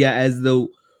yeah. India as the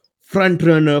front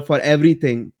runner for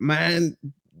everything, man.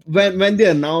 When they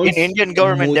In announced Indian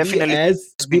government, Modi definitely as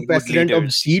has the been good president of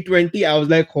leaders. G20, I was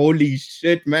like, holy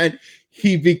shit, man,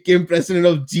 he became president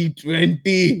of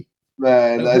G20.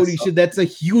 Man, Like, holy shit, that's a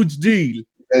huge deal.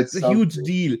 that's It's a huge something.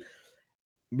 deal.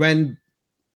 when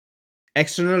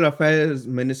external affairs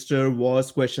minister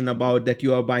was questioned about that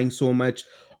you are buying so much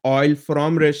oil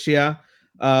from Russia,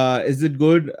 is it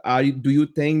good? Do you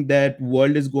think that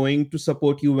world is going to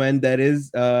support you when there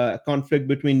is a conflict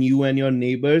between you and your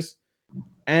neighbors?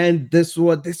 And this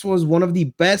was one of the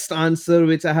best answer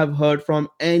which I have heard from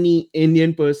any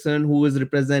Indian person who is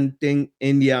representing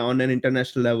India on an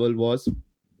international level was,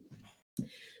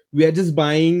 we are just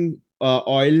buying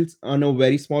oils on a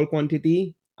very small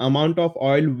quantity. Amount of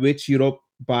oil which Europe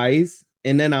buys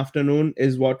in an afternoon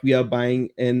is what we are buying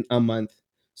in a month.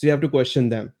 So you have to question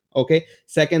them. Okay.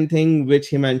 Second thing which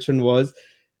he mentioned was,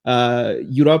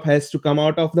 Europe has to come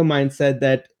out of the mindset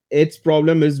that its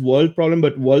problem is world problem,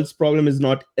 but world's problem is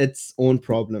not its own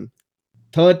problem.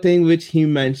 Third thing which he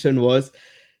mentioned was,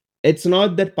 it's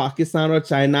not that Pakistan or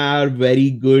China are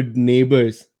very good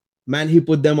neighbors. Man, he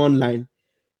put them online.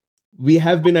 We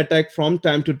have been attacked from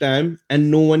time to time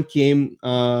and no one came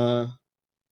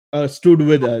stood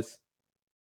with us.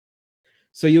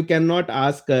 So you cannot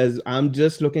ask us. I'm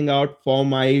just looking out for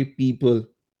my people.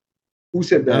 Who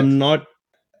said that? I'm not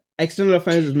external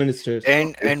affairs ministers.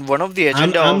 Okay. And one of the i'm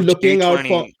agenda i'm of looking out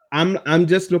for G20. I'm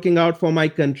just looking out for my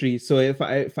country. So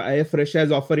if Russia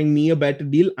is offering me a better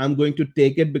deal, I'm going to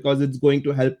take it because it's going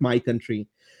to help my country.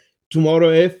 Tomorrow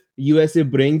if USA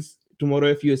brings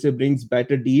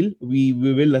better deal, we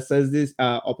will assess this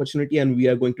opportunity and we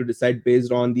are going to decide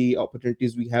based on the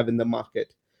opportunities we have in the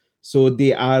market. So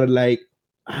they are like,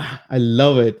 I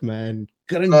love it, man.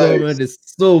 Current Nice. government is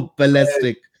so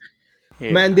ballistic.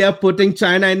 Man, Yeah. they are putting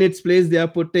China in its place, they are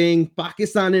putting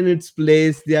Pakistan in its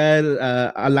place, they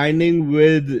are aligning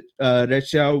with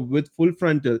Russia with full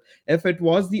frontal. If it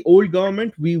was the old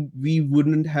government, we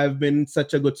wouldn't have been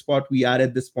such a good spot we are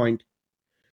at this point.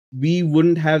 We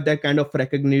wouldn't have that kind of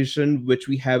recognition which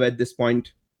we have at this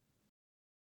point.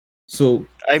 So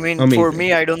I mean, for amazing.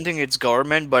 me, I don't think it's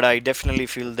government, but I definitely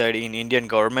feel that in Indian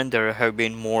government there have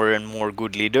been more and more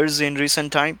good leaders in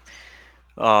recent time.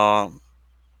 Uh,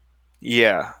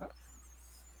 yeah,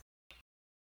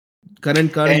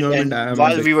 Current government, I and am a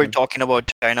while big we were fan. talking about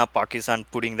China, Pakistan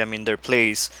putting them in their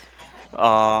place,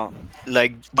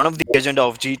 like one of the agenda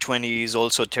of G20 is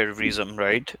also terrorism,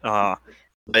 right?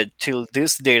 But till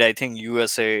this date, I think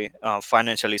USA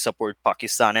financially support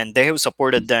Pakistan, and they have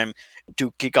supported them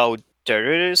to kick out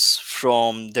terrorists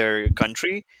from their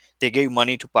country. They gave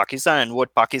money to Pakistan, and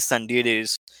what Pakistan did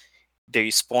is they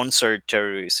sponsored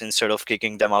terrorists instead of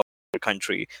kicking them out of their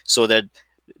country, so that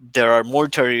there are more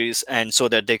terrorists, and so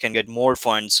that they can get more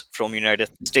funds from United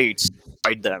States to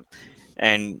fight them.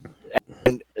 And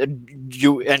and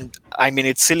you and I mean,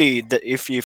 it's silly that if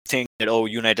you think that, oh,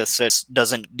 United States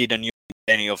didn't use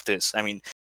any of this. I mean,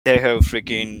 they have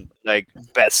freaking like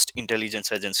best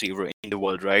intelligence agency in the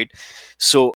world, right?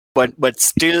 So but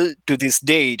still to this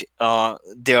date,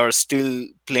 they are still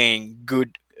playing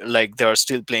good, like they are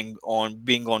still playing on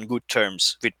being on good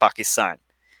terms with Pakistan.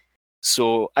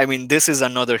 So I mean, this is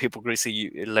another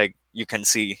hypocrisy you can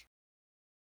see.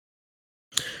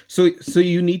 So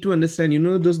you need to understand,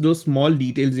 those small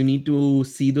details. You need to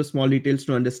see those small details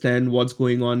to understand what's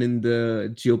going on in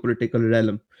the geopolitical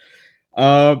realm.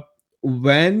 uh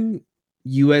when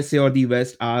USA or the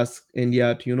West ask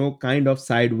India to, kind of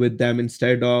side with them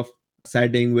instead of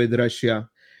siding with Russia,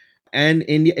 and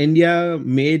India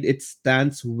made its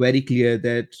stance very clear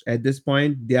that at this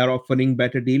point they are offering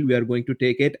better deal, we are going to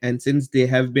take it. And since they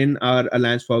have been our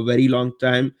alliance for a very long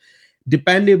time,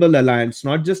 dependable alliance,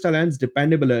 not just alliance,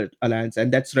 dependable alliance,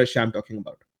 and that's Russia I'm talking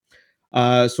about.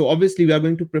 So obviously we are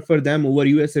going to prefer them over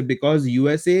USA because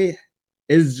USA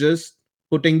is just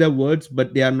putting the words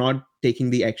but they are not taking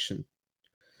the action.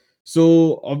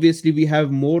 So obviously we have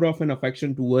more of an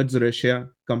affection towards Russia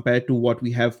compared to what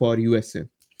we have for USA.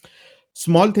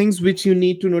 Small things which you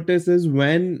need to notice is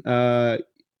when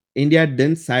India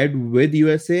didn't side with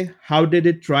USA, how did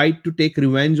it try to take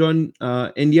revenge on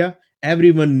India?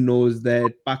 Everyone knows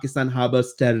that Pakistan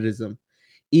harbors terrorism.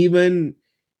 Even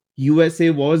USA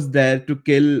was there to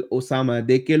kill Osama.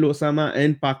 They kill Osama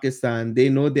in Pakistan. They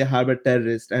know they harbor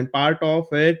terrorists, and part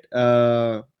of it,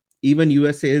 even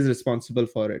USA is responsible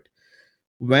for it.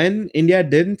 When India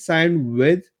didn't sign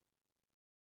with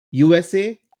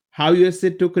USA, how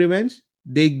USA took revenge?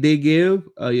 They gave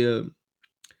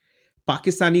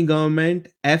Pakistani government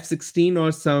F-16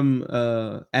 or some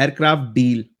aircraft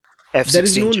deal. There is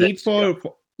F-16 no need jets, yeah.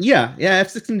 for yeah,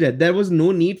 F-16 jet. There was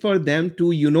no need for them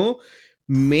to,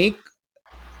 make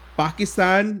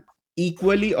Pakistan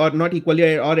equally or not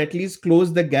equally, or at least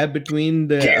close the gap between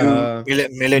the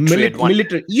Give military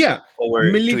advantage military, yeah, over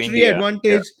to military India. Yeah.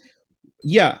 advantage,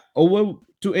 yeah, over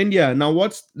to India. Now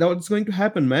what's going to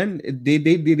happen, man?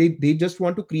 They just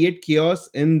want to create chaos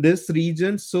in this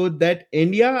region so that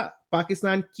India,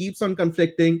 Pakistan keeps on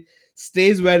conflicting,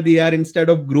 stays where they are instead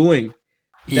of growing.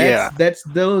 Yeah. That's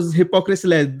those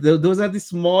hypocrisy. Those are the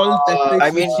small Uh, I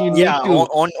tactics mean, which you yeah,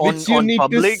 need to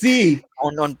public, see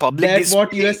on public that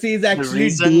what display, USA is the actually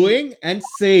reason doing and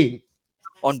saying.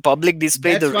 on public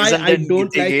display, the That's why reason I that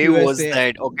don't they like gave was USA.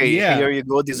 that, okay, Yeah. here you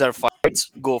go, these are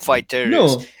fights, go fight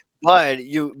terrorists. No.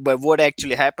 But what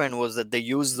actually happened was that they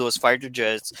used those fighter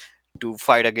jets to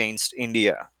fight against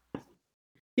India.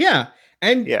 Yeah.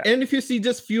 Yeah. And if you see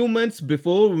just few months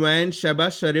before when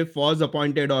Shehbaz Sharif was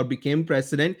appointed or became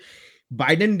president,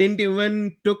 Biden didn't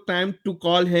even took time to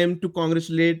call him to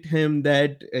congratulate him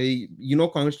that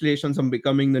congratulations on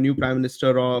becoming the new prime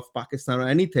minister of Pakistan or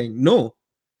anything. No,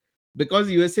 because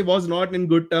USA was not in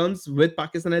good terms with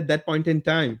Pakistan at that point in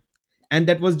time, and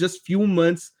that was just few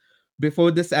months before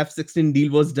this F-16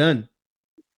 deal was done.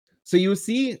 So you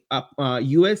see,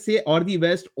 USA or the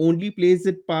West only plays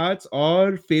its parts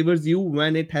or favors you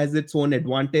when it has its own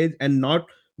advantage and not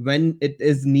when it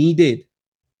is needed.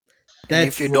 And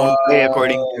if you That's don't play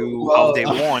according wow, to how they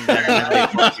wow. want, then they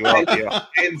fuck you up. I Yeah.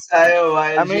 spent entire I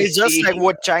while mean, it's just just like taking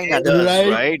what China does, notes.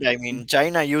 right. right? I mean,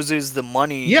 China uses the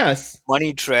Yes,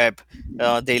 money trap.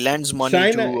 They lends money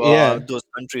China. to Yeah. those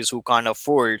countries who can't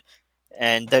afford,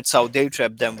 and that's how they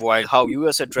trap them. While how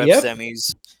USA traps Yep. them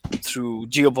is through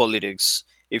geopolitics.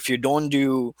 If you don't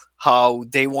do how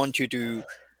they want you to,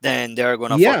 then they're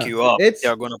gonna fuck Yeah. you up. It's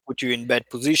They're gonna put you in bad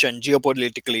position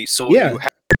geopolitically. So you yeah.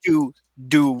 have to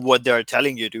do what they're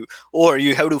telling you to, or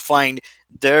you have to find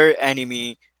their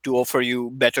enemy to offer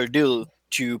you better deal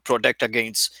to protect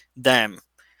against them.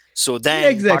 So Yeah.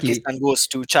 then Exactly. Pakistan goes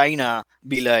to China,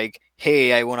 be like,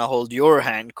 hey, I want to hold your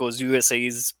hand because USA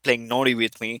is playing naughty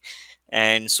with me.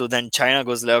 And so then China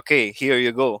goes like, okay, here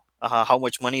you go. How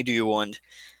much money do you want?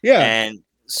 Yeah. And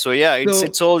so yeah, So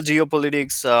it's all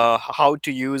geopolitics, how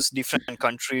to use different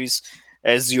countries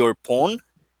as your pawn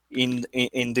in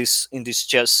this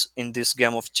chess, in this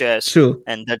game of chess, true.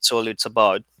 and that's all it's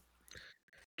about.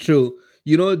 True.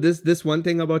 This one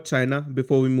thing about China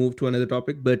before we move to another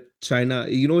topic, but China,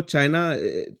 China,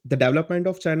 the development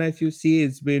of China, if you see,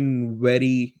 it's been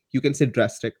very, you can say,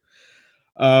 drastic.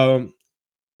 Um,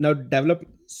 Now develop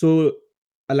so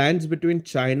alliance between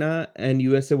China and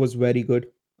USA was very good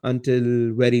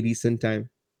until very recent time.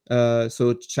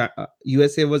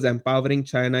 USA was empowering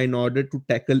China in order to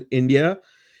tackle India,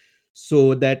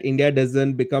 so that India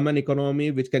doesn't become an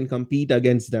economy which can compete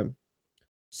against them.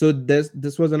 So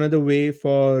this was another way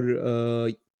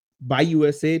for by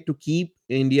USA to keep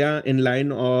India in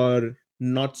line or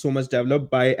not so much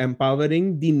developed by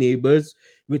empowering the neighbors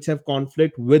which have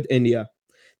conflict with India,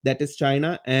 that is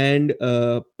China and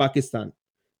Pakistan.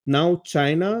 Now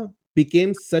China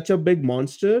became such a big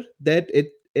monster that it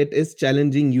is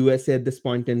challenging USA at this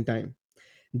point in time.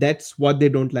 That's what they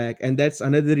don't like, and that's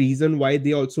another reason why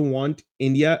they also want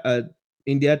India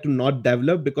to not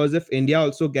develop, because if India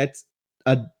also gets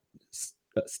a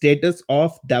status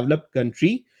of developed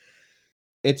country,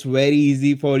 it's very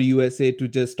easy for USA to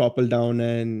just topple down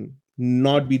and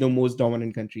not be the most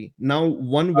dominant country. Now, Uh,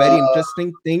 one very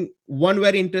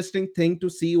interesting thing to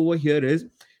see over here is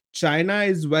China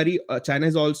is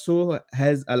also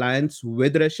has alliance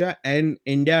with Russia, and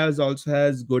India is also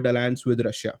has good alliance with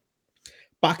Russia.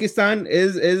 Pakistan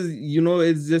is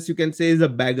is just, you can say, is a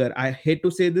beggar. I hate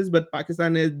to say this, but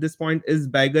Pakistan at this point is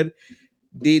beggar.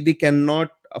 They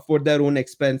cannot afford their own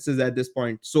expenses at this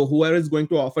point. So whoever is going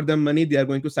to offer them money, they are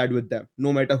going to side with them,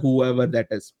 no matter whoever that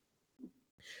is.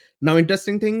 Now,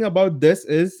 interesting thing about this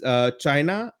is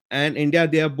China and India,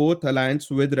 they are both alliance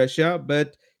with Russia,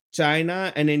 but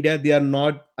China and India, they are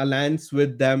not alliance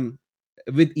with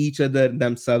each other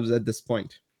themselves at this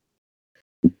point.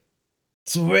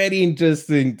 It's a very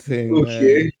interesting thing,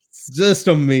 okay. man. It's just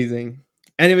amazing.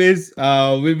 Anyways,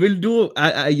 we will do.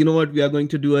 You know what? We are going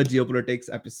to do a geopolitics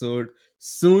episode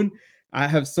soon. I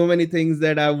have so many things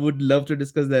that I would love to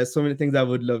discuss. There's so many things I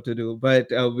would love to do, but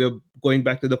we're going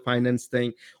back to the finance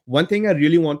thing. One thing I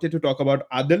really wanted to talk about,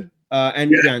 Adil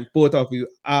and Yeah. Priyank, both of you.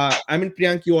 I mean,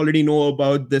 Priyank, you already know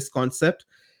about this concept,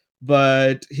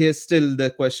 but here's still the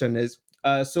question is,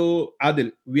 so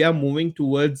Adil, we are moving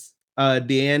towards a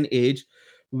day and age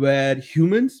where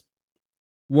humans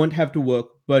won't have to work,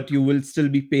 but you will still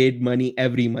be paid money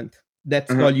every month. That's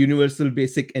Uh-huh. called universal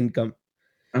basic income.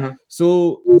 Uh-huh.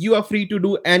 So you are free to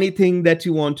do anything that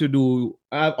you want to do.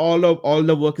 All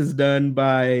the work is done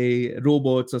by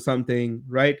robots or something,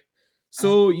 right? Uh-huh.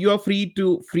 So you are free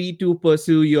to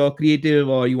pursue your creative,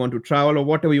 or you want to travel or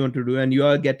whatever you want to do, and you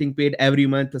are getting paid every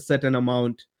month a certain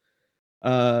amount.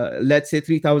 let's say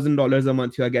 $3,000 a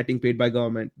month you are getting paid by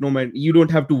government. No man, you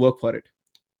don't have to work for it.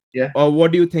 Yeah. Or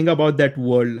what do you think about that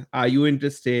world? Are you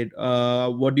interested?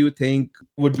 What do you think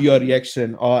would be your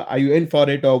reaction? Or are you in for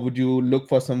it, or would you look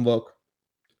for some work?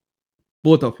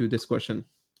 Both of you, this question.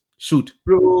 Shoot.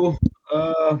 Bro,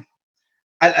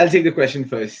 I'll take the question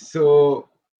first. So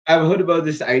I've heard about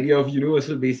this idea of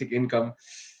universal basic income.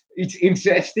 It's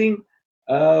interesting.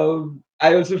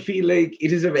 I also feel like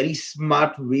it is a very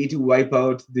smart way to wipe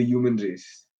out the human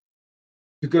race,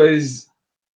 because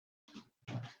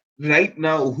right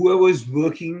now whoever's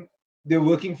working, they're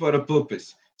working for a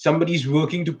purpose. Somebody's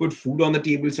working to put food on the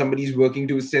table, somebody's working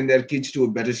to send their kids to a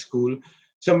better school,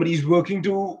 somebody's working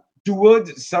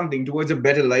towards something, towards a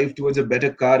better life, towards a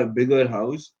better car, a bigger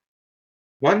house.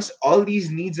 Once all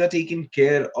these needs are taken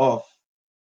care of,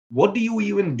 what do you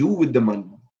even do with the money?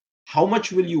 How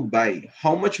much will you buy?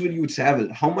 How much will you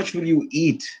travel? How much will you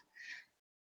eat?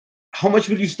 How much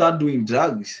will you start doing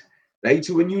drugs? Right?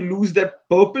 So when you lose that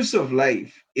purpose of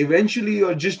life, eventually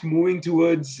you're just moving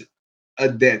towards a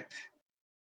death,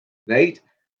 right?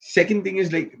 Second thing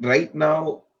is, like, right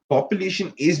now,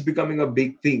 population is becoming a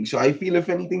big thing. So I feel, if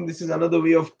anything, this is another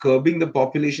way of curbing the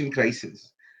population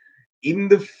crisis. In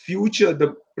the future,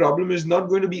 the problem is not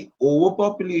going to be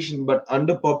overpopulation but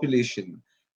underpopulation.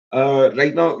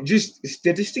 Right now, just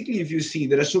statistically, if you see,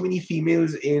 there are so many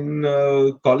females in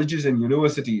colleges and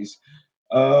universities.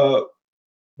 Uh,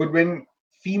 but when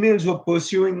females who are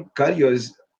pursuing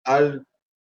careers are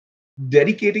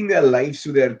dedicating their lives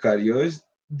to their careers,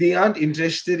 they aren't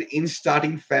interested in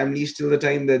starting families till the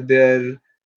time that they're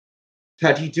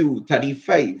 32,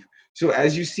 35. So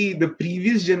as you see, the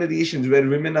previous generations where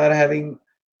women are having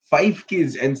 5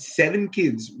 kids and 7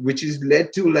 kids, which is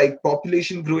led to like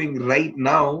population growing right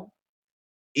now,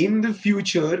 in the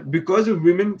future, because of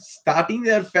women starting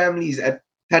their families at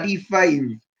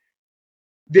 35,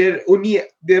 they're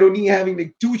only having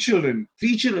like 2 children,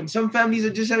 3 children. Some families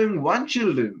are just having 1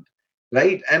 children,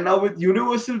 right? And now with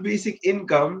universal basic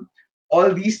income,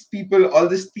 all these people, all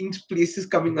these things, places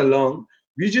coming along,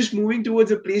 we're just moving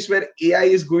towards a place where AI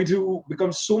is going to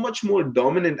become so much more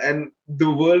dominant, and the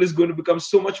world is going to become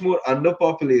so much more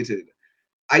underpopulated.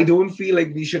 I don't feel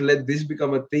like we should let this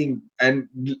become a thing and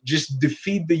just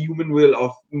defeat the human will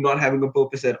of not having a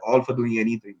purpose at all for doing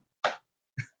anything.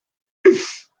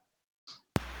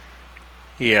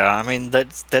 Yeah, I mean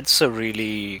that's a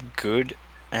really good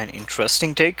and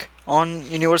interesting take on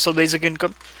universal basic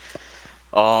income.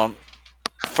 Um,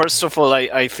 First of all,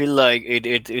 I feel like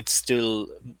it's still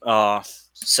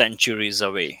centuries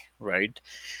away, right?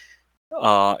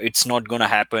 It's not gonna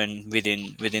happen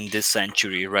within this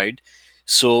century, right?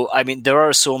 So I mean, there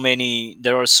are so many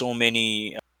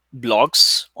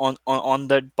blocks on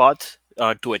that path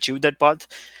to achieve that path,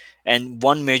 and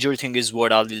one major thing is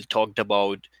what Adil talked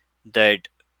about, that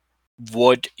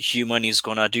what human is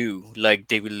gonna do, like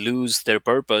they will lose their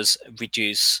purpose, which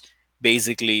is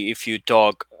basically, if you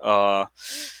talk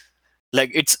like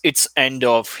it's end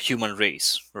of human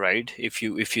race, right? If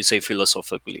you say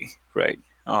philosophically, right?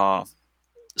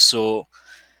 So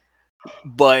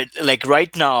but like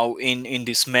right now in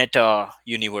this meta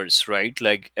universe, right,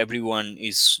 like everyone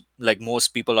is like, most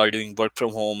people are doing work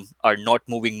from home, are not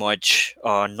moving much,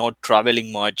 not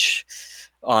traveling much,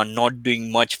 not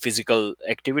doing much physical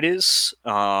activities,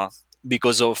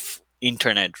 because of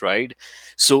internet, right?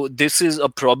 So this is a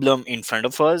problem in front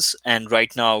of us, and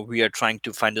right now we are trying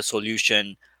to find a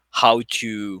solution, how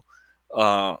to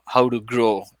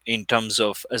grow in terms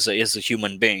of as a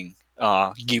human being,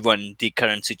 given the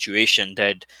current situation,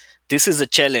 that this is a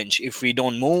challenge. If we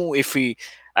don't move, if we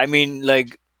I mean,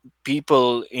 like,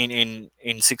 people in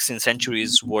 16th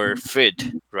centuries were fit,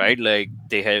 right? Like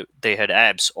they had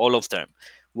abs, all of them.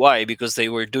 Why? Because they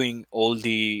were doing all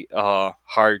the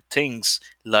hard things,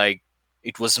 like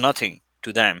it was nothing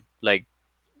to them, like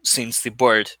since the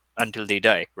birth until they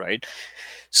die, right?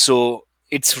 So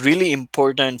it's really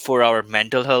important for our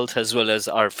mental health as well as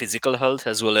our physical health,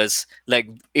 as well as, like,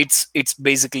 it's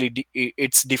basically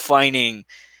it's defining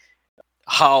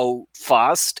how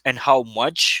fast and how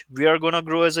much we are going to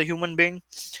grow as a human being.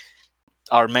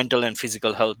 Our mental and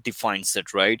physical health defines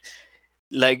that, right?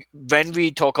 Like when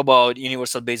we talk about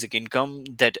universal basic income,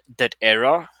 that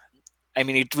era, I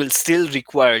mean, it will still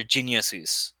require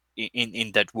geniuses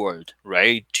in that world,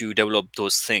 right, to develop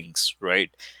those things, right?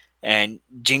 And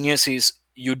geniuses,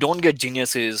 you don't get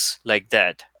geniuses like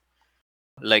that,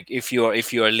 like if you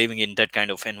are living in that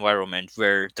kind of environment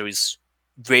where there is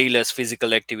way less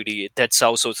physical activity. That's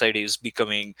how society is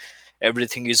becoming.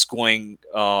 Everything is going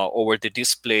over the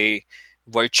display,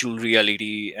 virtual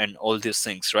reality, and all these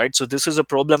things, right? So this is a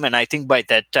problem, and I think by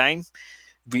that time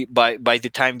we by the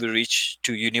time we reach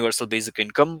to universal basic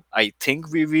income, I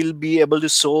think we will be able to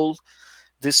solve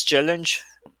this challenge.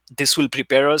 This will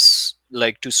prepare us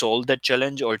like to solve that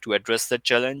challenge or to address that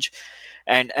challenge.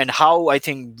 And how I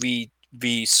think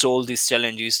we solve this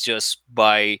challenge is just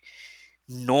by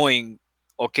knowing,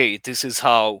 okay, this is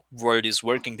how world is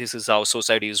working, this is how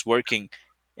society is working,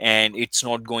 and it's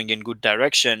not going in good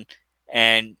direction.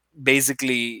 And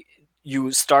basically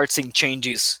you start seeing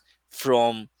changes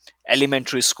from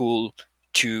elementary school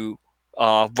to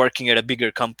working at a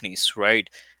bigger companies, right?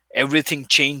 Everything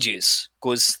changes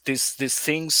because these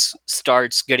things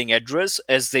starts getting addressed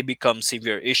as they become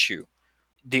severe issue.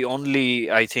 The only,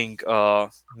 I think,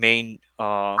 main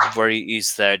worry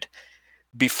is that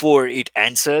before it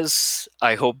answers,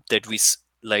 I hope that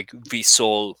we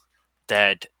solve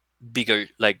that bigger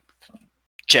like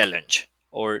challenge,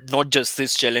 or not just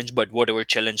this challenge but whatever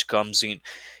challenge comes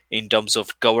in terms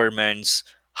of governments,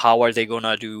 how are they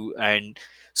gonna do. And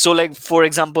so, like, for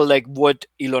example, like what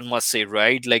Elon Musk say,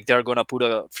 right? Like they're gonna put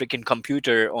a freaking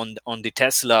computer on the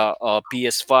Tesla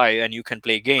PS5 and you can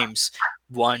play games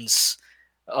once.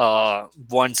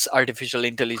 Once artificial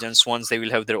intelligence, once they will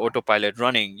have their autopilot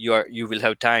running, you will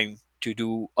have time to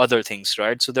do other things,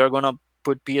 right? So they're gonna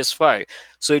put PS5.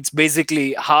 So it's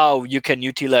basically how you can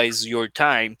utilize your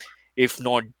time. If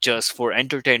not just for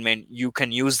entertainment, you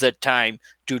can use that time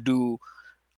to do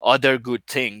other good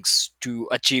things, to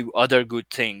achieve other good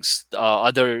things,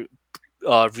 other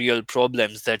real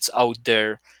problems that's out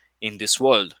there in this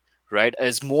world, right?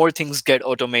 As more things get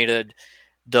automated,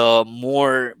 the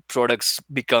more products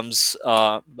becomes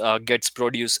gets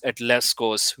produced at less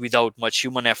cost without much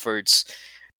human efforts.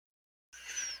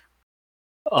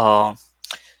 uh,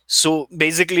 So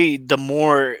basically, the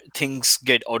more things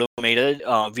get automated,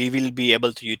 we will be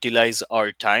able to utilize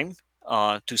our time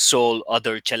to solve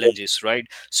other challenges, right?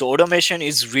 So automation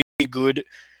is really good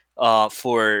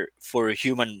for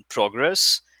human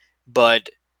progress, but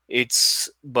it's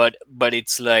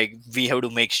like we have to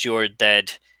make sure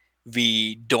that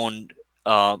we don't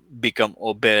become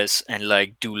obese and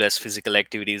like do less physical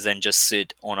activities and just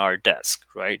sit on our desk,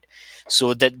 right?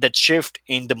 So that shift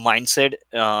in the mindset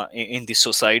in the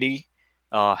society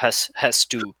has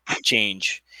to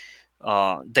change.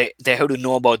 They have to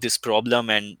know about this problem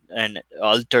and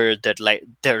alter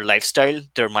their lifestyle,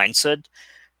 their mindset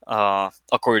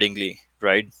accordingly,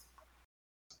 right?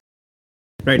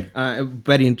 Right. A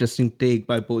very interesting take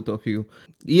by both of you.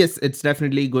 Yes, it's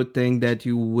definitely a good thing that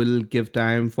you will give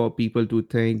time for people to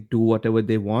think, do whatever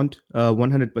they want.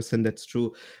 100% that's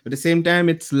true. At the same time,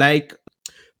 it's like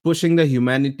pushing the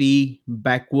humanity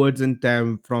backwards in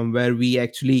time from where we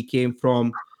actually came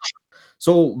from.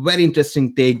 So, very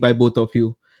interesting take by both of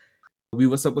you. We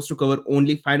were supposed to cover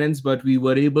only finance, but we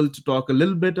were able to talk a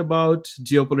little bit about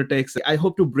geopolitics. I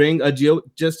hope to bring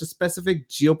just a specific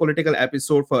geopolitical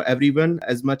episode for everyone.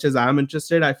 As much as I'm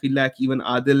interested, I feel like even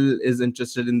Adil is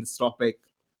interested in this topic.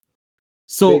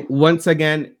 So Great. once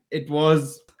again, it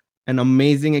was an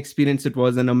amazing experience. It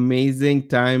was an amazing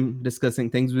time discussing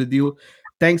things with you.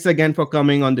 Thanks again for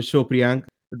coming on the show, Priyank.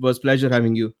 It was pleasure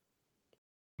having you.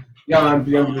 Yeah, man,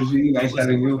 Priyank, it was really nice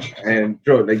having you. And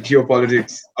bro, like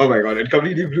geopolitics. Oh my god, it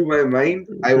completely blew my mind.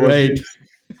 Right.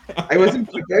 I wasn't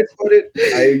prepared for it.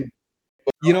 I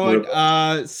You know more what?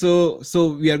 about So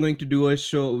we are going to do a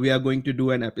show. We are going to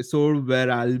do an episode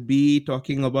where I'll be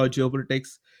talking about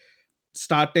geopolitics,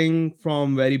 starting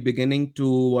from very beginning to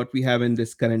what we have in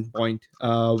this current point.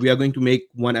 We are going to make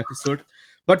one episode,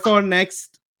 but for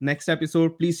next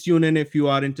episode, please tune in if you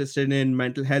are interested in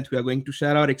mental health. We are going to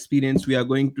share our experience. We are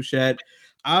going to share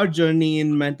our journey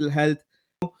in mental health.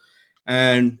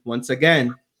 And once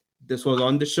again, this was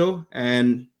on the show.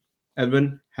 And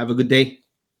everyone, have a good day.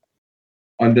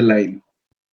 on the line,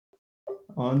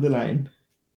 On the line.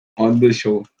 on the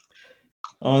show,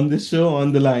 On the show,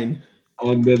 on the line.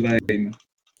 on the line.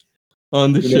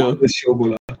 On the तूने on show. the show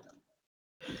बोला.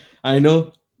 I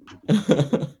know.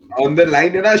 On the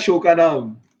line है ना show का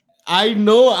नाम. I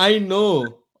know.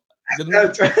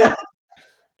 अच्छा.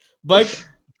 But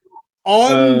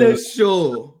on Uh, the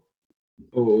show.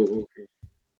 oh, okay.